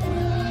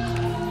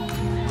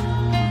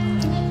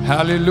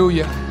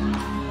 Hallelujah.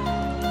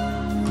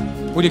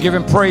 Will you give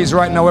him praise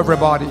right now,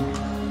 everybody?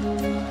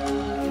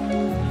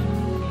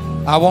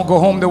 I won't go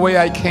home the way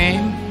I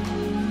came.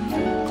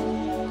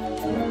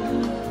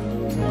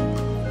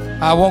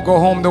 I won't go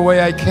home the way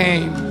I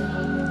came.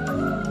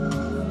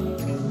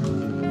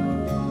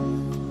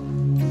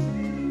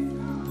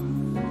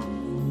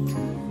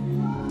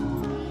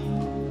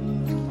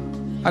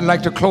 I'd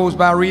like to close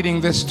by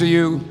reading this to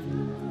you.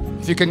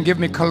 If you can give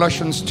me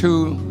Colossians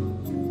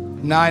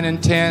 2:9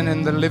 and 10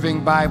 in the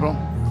Living Bible.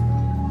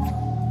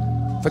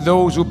 For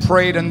those who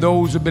prayed and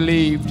those who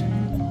believed.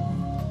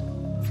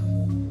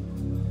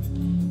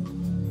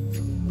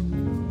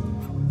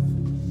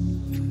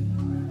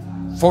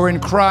 For in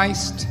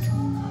Christ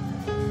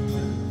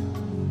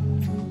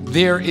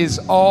there is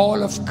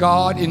all of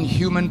God in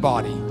human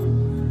body.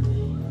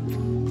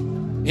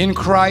 In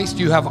Christ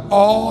you have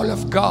all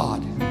of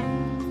God.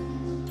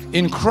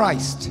 In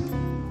Christ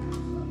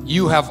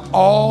You have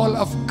all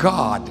of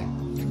God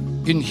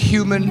in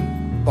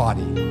human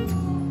body.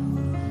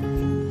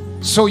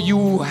 So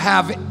you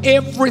have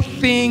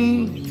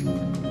everything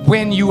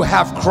when you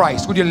have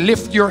Christ. Would you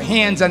lift your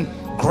hands and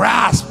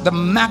grasp the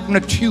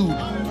magnitude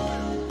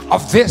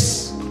of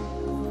this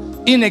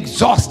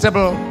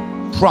inexhaustible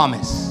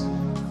promise?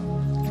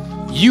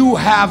 You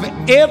have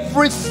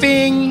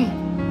everything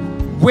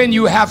when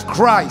you have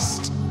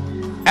Christ,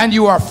 and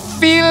you are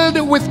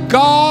filled with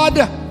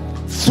God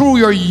through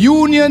your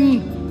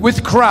union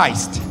with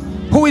Christ.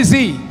 Who is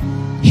He?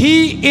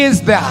 He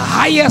is the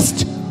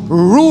highest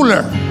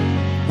ruler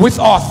with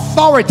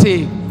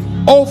authority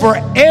over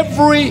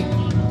every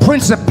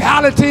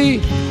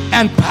principality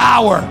and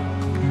power.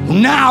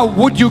 Now,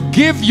 would you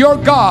give your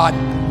God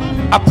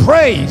a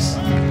praise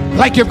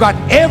like you've got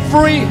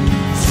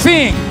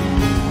everything?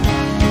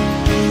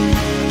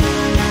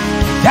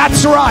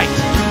 That's right.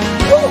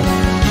 Woo.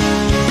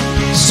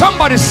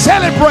 Somebody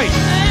celebrate.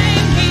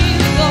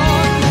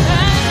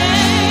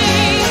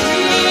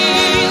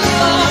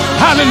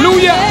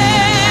 Hallelujah.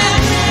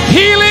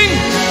 Healing,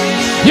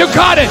 you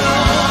got it.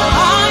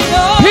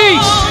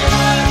 Peace,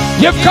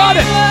 you've got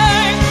it.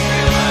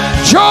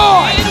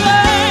 Joy,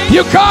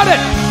 you got it.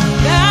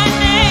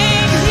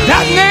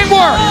 That name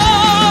works.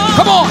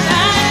 Come on,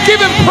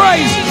 give Him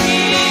praise.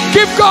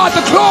 Give God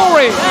the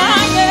glory.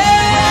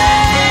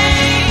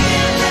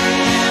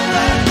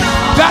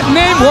 That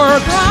name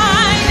works.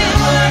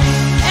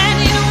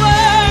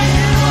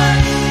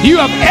 You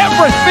have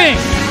everything.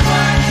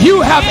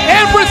 You have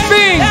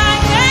everything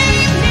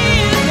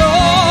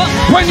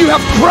when you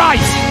have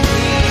Christ.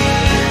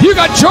 You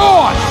got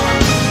joy.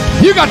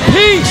 You got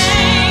peace.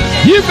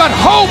 You got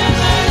hope.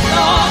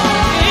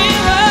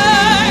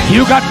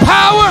 You got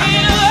power.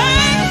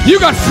 You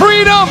got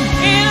freedom.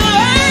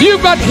 You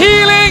got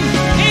healing.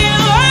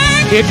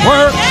 It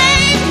works.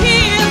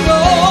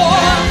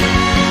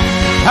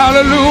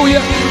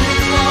 Hallelujah.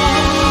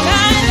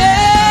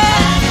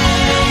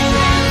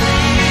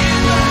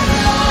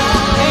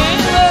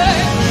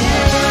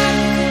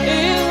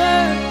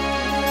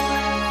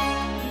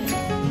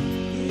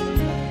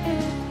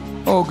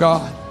 Oh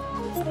God,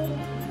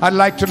 I'd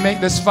like to make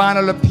this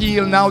final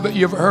appeal now that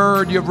you've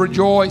heard, you've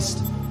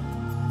rejoiced,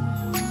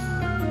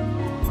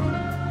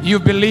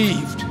 you've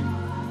believed.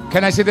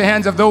 Can I see the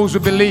hands of those who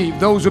believe?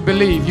 Those who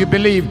believe. You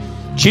believe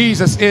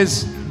Jesus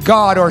is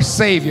God or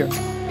Savior.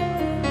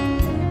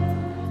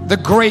 The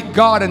great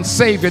God and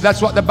Savior.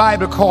 That's what the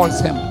Bible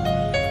calls Him.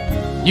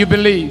 You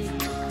believe.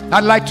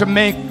 I'd like to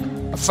make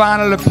a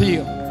final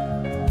appeal.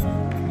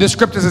 The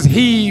scripture says,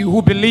 he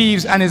who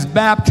believes and is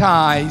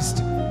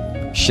baptized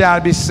shall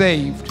be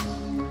saved.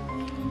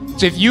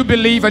 So if you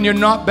believe and you're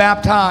not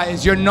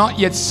baptized, you're not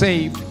yet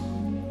saved.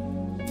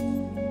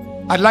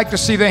 I'd like to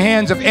see the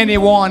hands of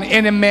anyone,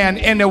 any man,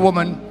 any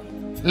woman,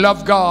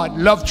 love God,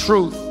 love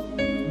truth,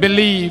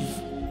 believe,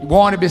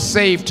 want to be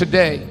saved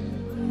today.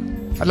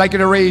 I'd like you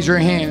to raise your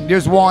hand.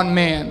 There's one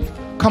man.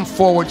 Come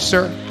forward,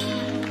 sir.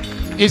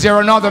 Is there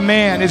another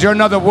man? Is there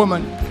another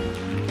woman?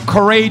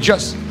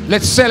 Courageous.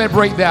 Let's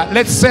celebrate that.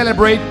 Let's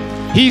celebrate.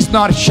 He's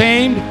not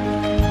ashamed.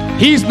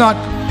 He's not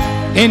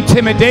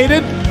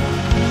intimidated.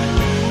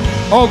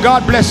 Oh,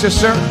 God bless you,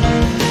 sir.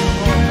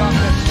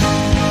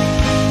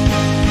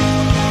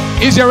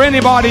 Is there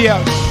anybody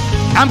else?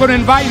 I'm going to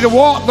invite you to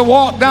walk the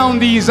walk down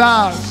these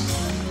aisles.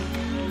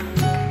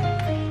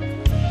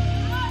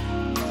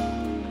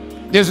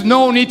 There's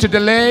no need to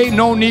delay,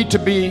 no need to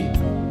be.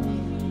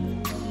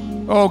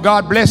 Oh,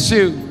 God bless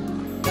you.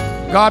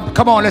 God,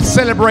 come on, let's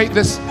celebrate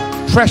this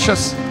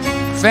precious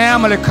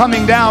family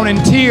coming down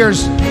in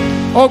tears.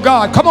 Oh,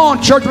 God, come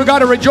on, church, we got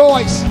to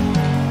rejoice.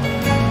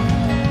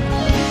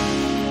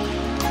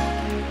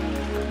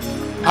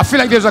 I feel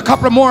like there's a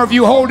couple more of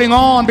you holding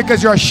on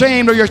because you're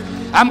ashamed or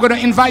I'm going to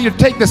invite you to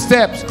take the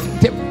steps.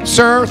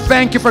 Sir,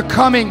 thank you for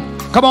coming.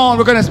 Come on,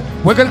 we're gonna,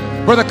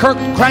 Brother Kirk,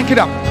 crank it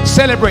up.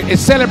 Celebrate.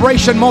 It's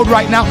celebration mode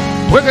right now.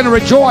 We're gonna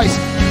rejoice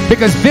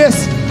because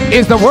this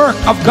is the work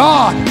of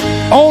God.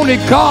 Only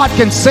God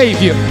can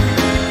save you.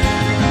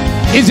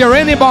 Is there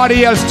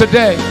anybody else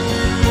today?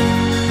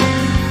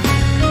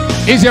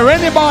 Is there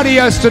anybody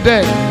else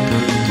today?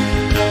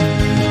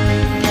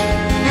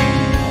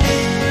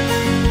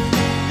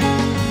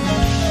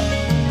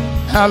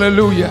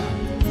 Hallelujah.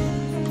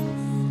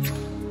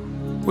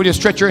 Would you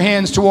stretch your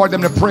hands toward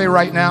them to pray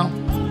right now?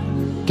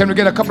 Can we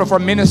get a couple of our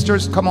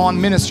ministers? Come on,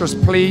 ministers,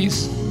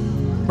 please.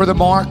 Brother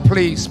Mark,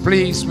 please,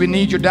 please. We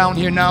need you down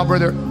here now,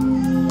 Brother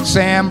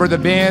Sam, Brother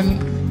Ben.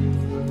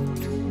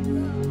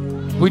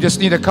 We just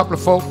need a couple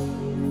of folk.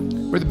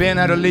 Brother Ben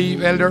had to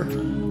leave, Elder.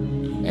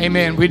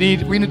 Amen. We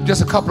need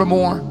just a couple of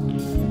more.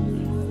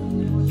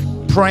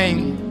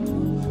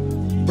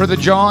 Praying. Brother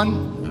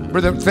John,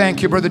 Brother,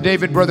 thank you, Brother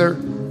David, Brother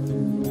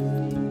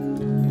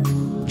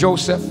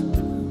Joseph.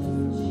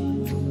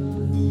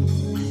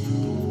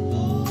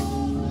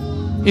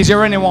 Is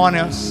there anyone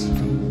else?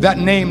 That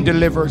name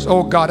delivers.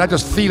 Oh God, I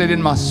just feel it in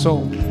my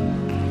soul.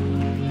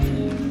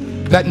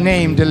 That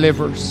name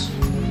delivers.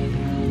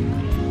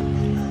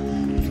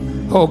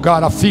 Oh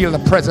God, I feel the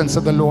presence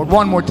of the Lord.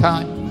 One more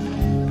time.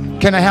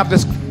 Can I have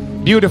this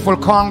beautiful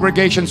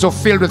congregation so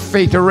filled with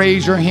faith to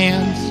raise your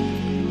hands?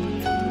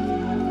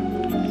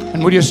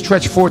 And would you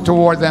stretch forth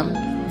toward them?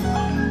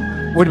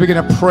 Would we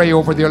begin to pray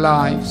over their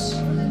lives?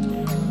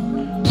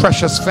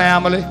 Precious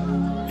family,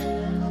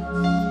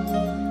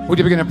 would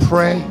you begin to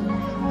pray?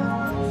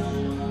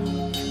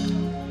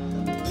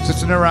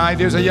 Sister Narai,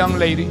 there's a young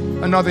lady,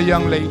 another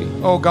young lady.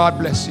 Oh, God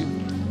bless you.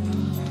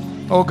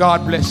 Oh,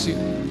 God bless you.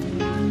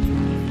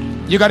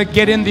 You got to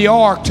get in the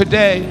ark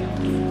today.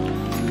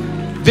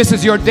 This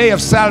is your day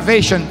of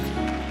salvation.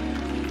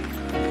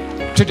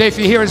 Today, if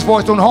you hear his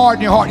voice, don't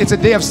harden your heart. It's a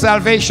day of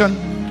salvation.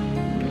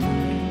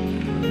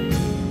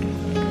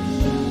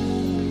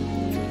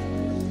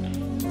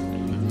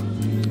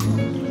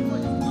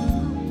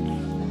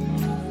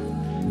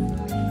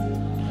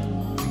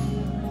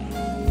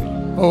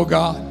 Oh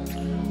God,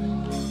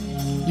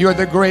 you're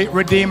the great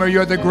Redeemer.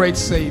 You're the great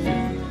Savior.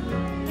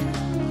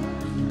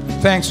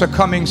 Thanks for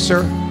coming,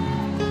 sir.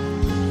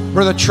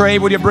 Brother Trey,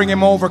 would you bring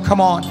him over?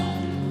 Come on.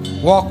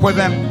 Walk with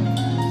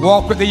him.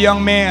 Walk with the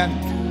young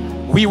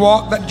man. We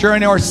walk that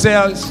journey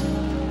ourselves.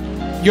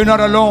 You're not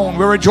alone.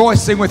 We're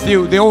rejoicing with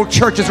you. The old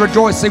church is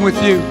rejoicing with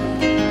you.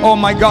 Oh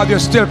my God, they're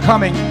still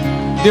coming.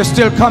 They're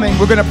still coming.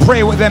 We're going to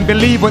pray with them,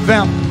 believe with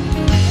them.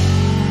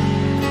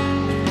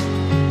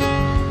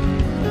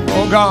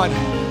 Oh God.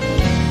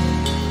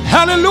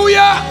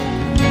 Hallelujah.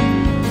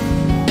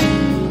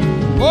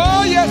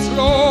 Oh yes,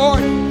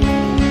 Lord.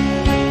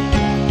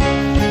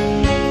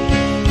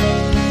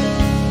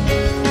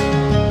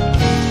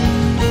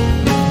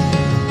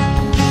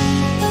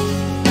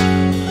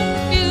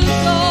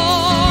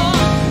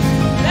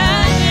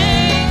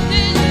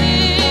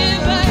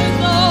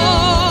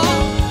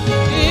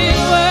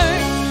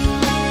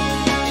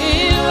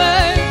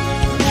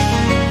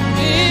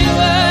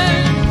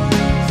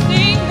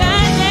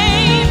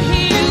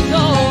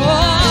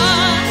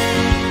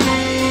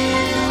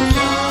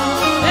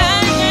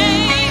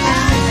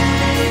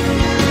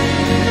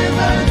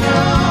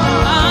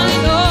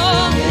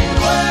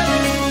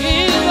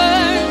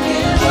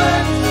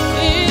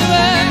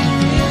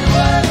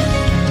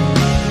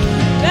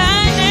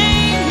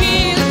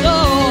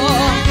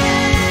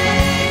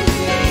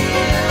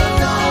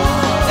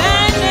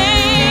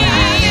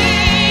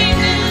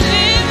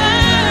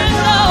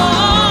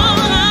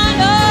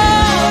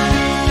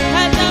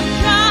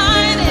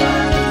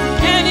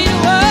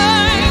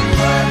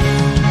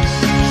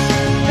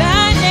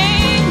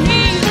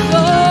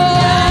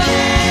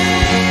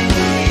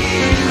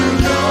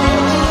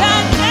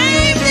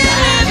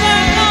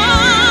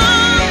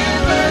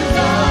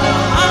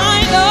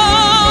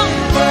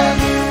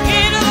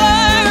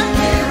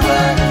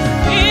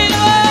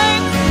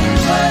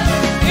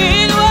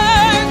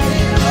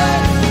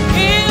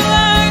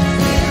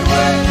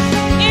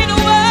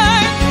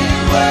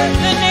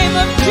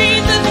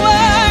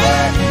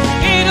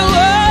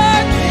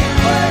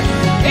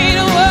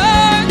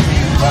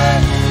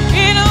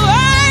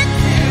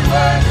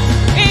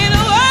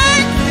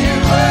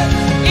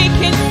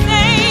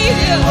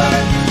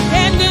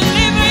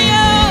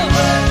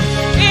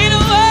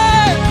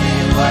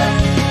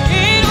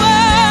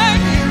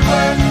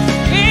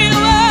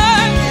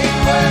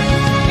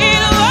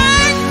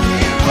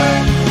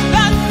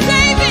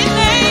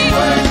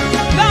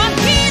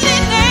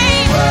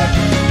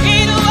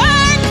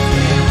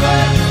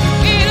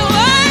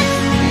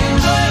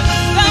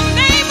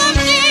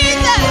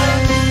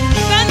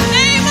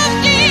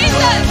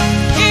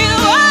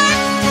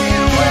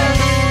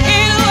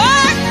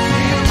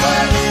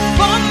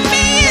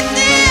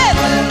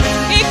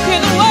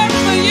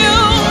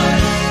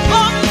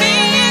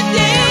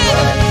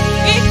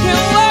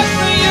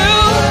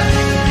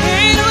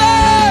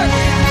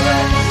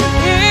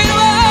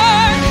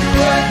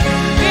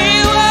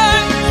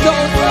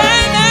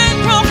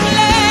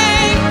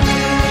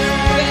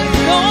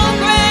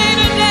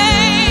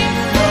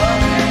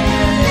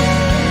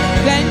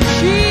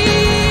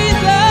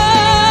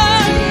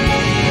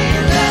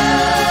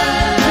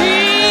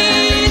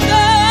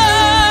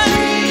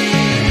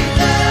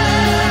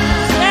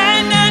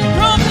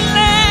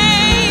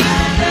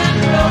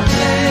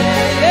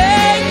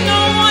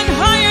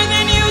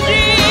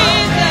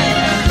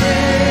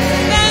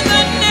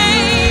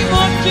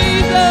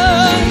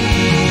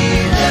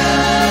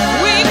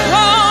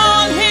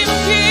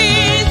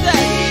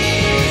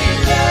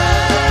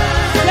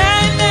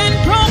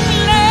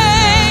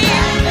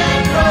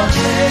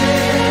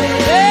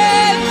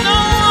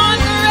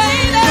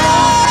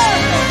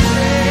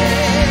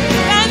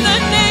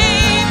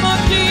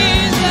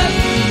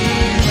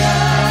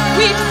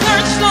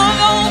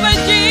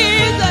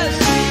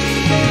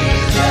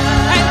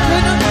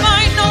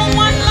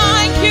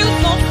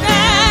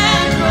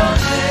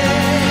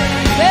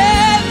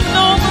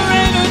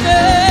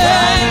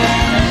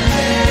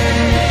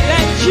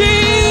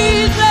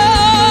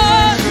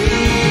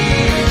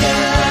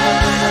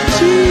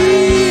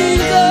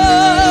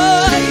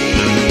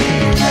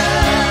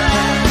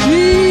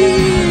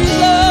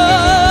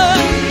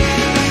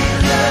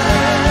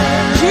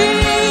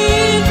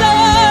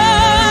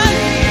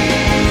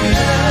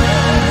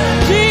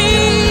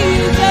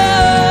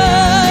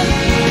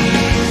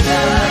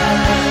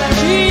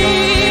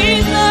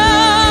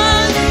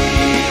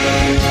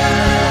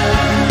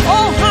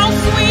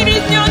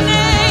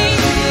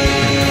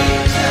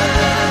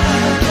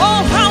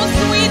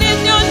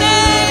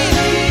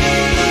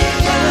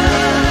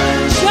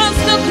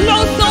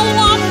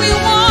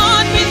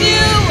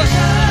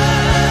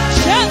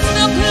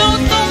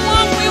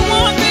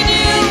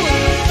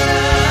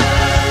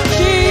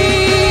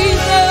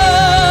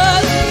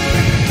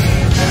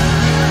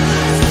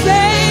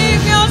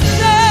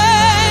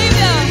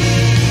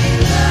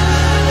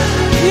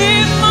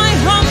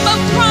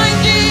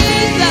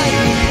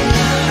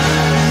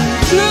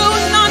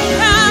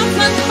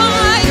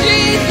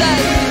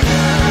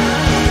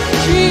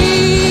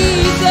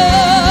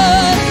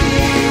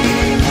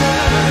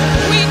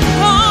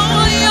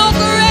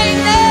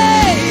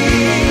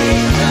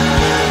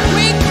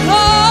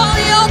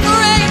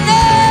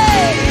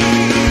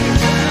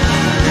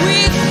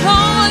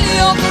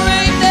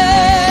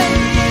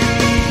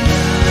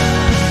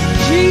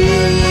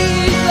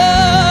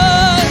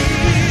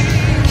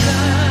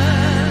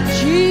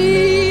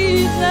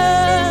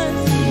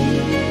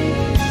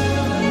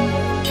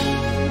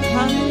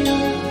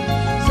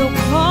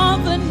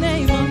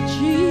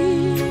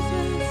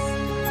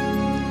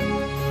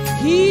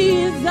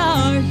 He is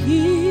our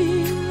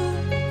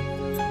healer.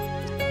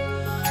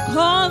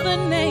 Call the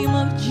name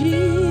of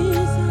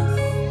Jesus.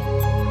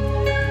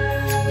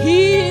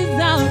 He is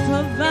our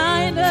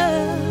provider.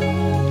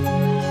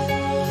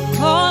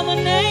 Call the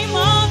name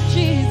of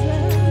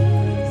Jesus.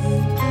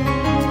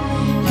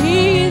 He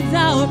is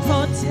our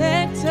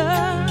protector.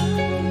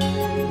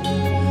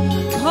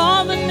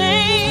 Call the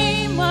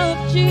name of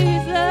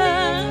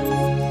Jesus.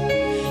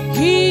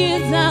 He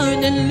is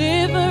our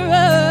deliverer.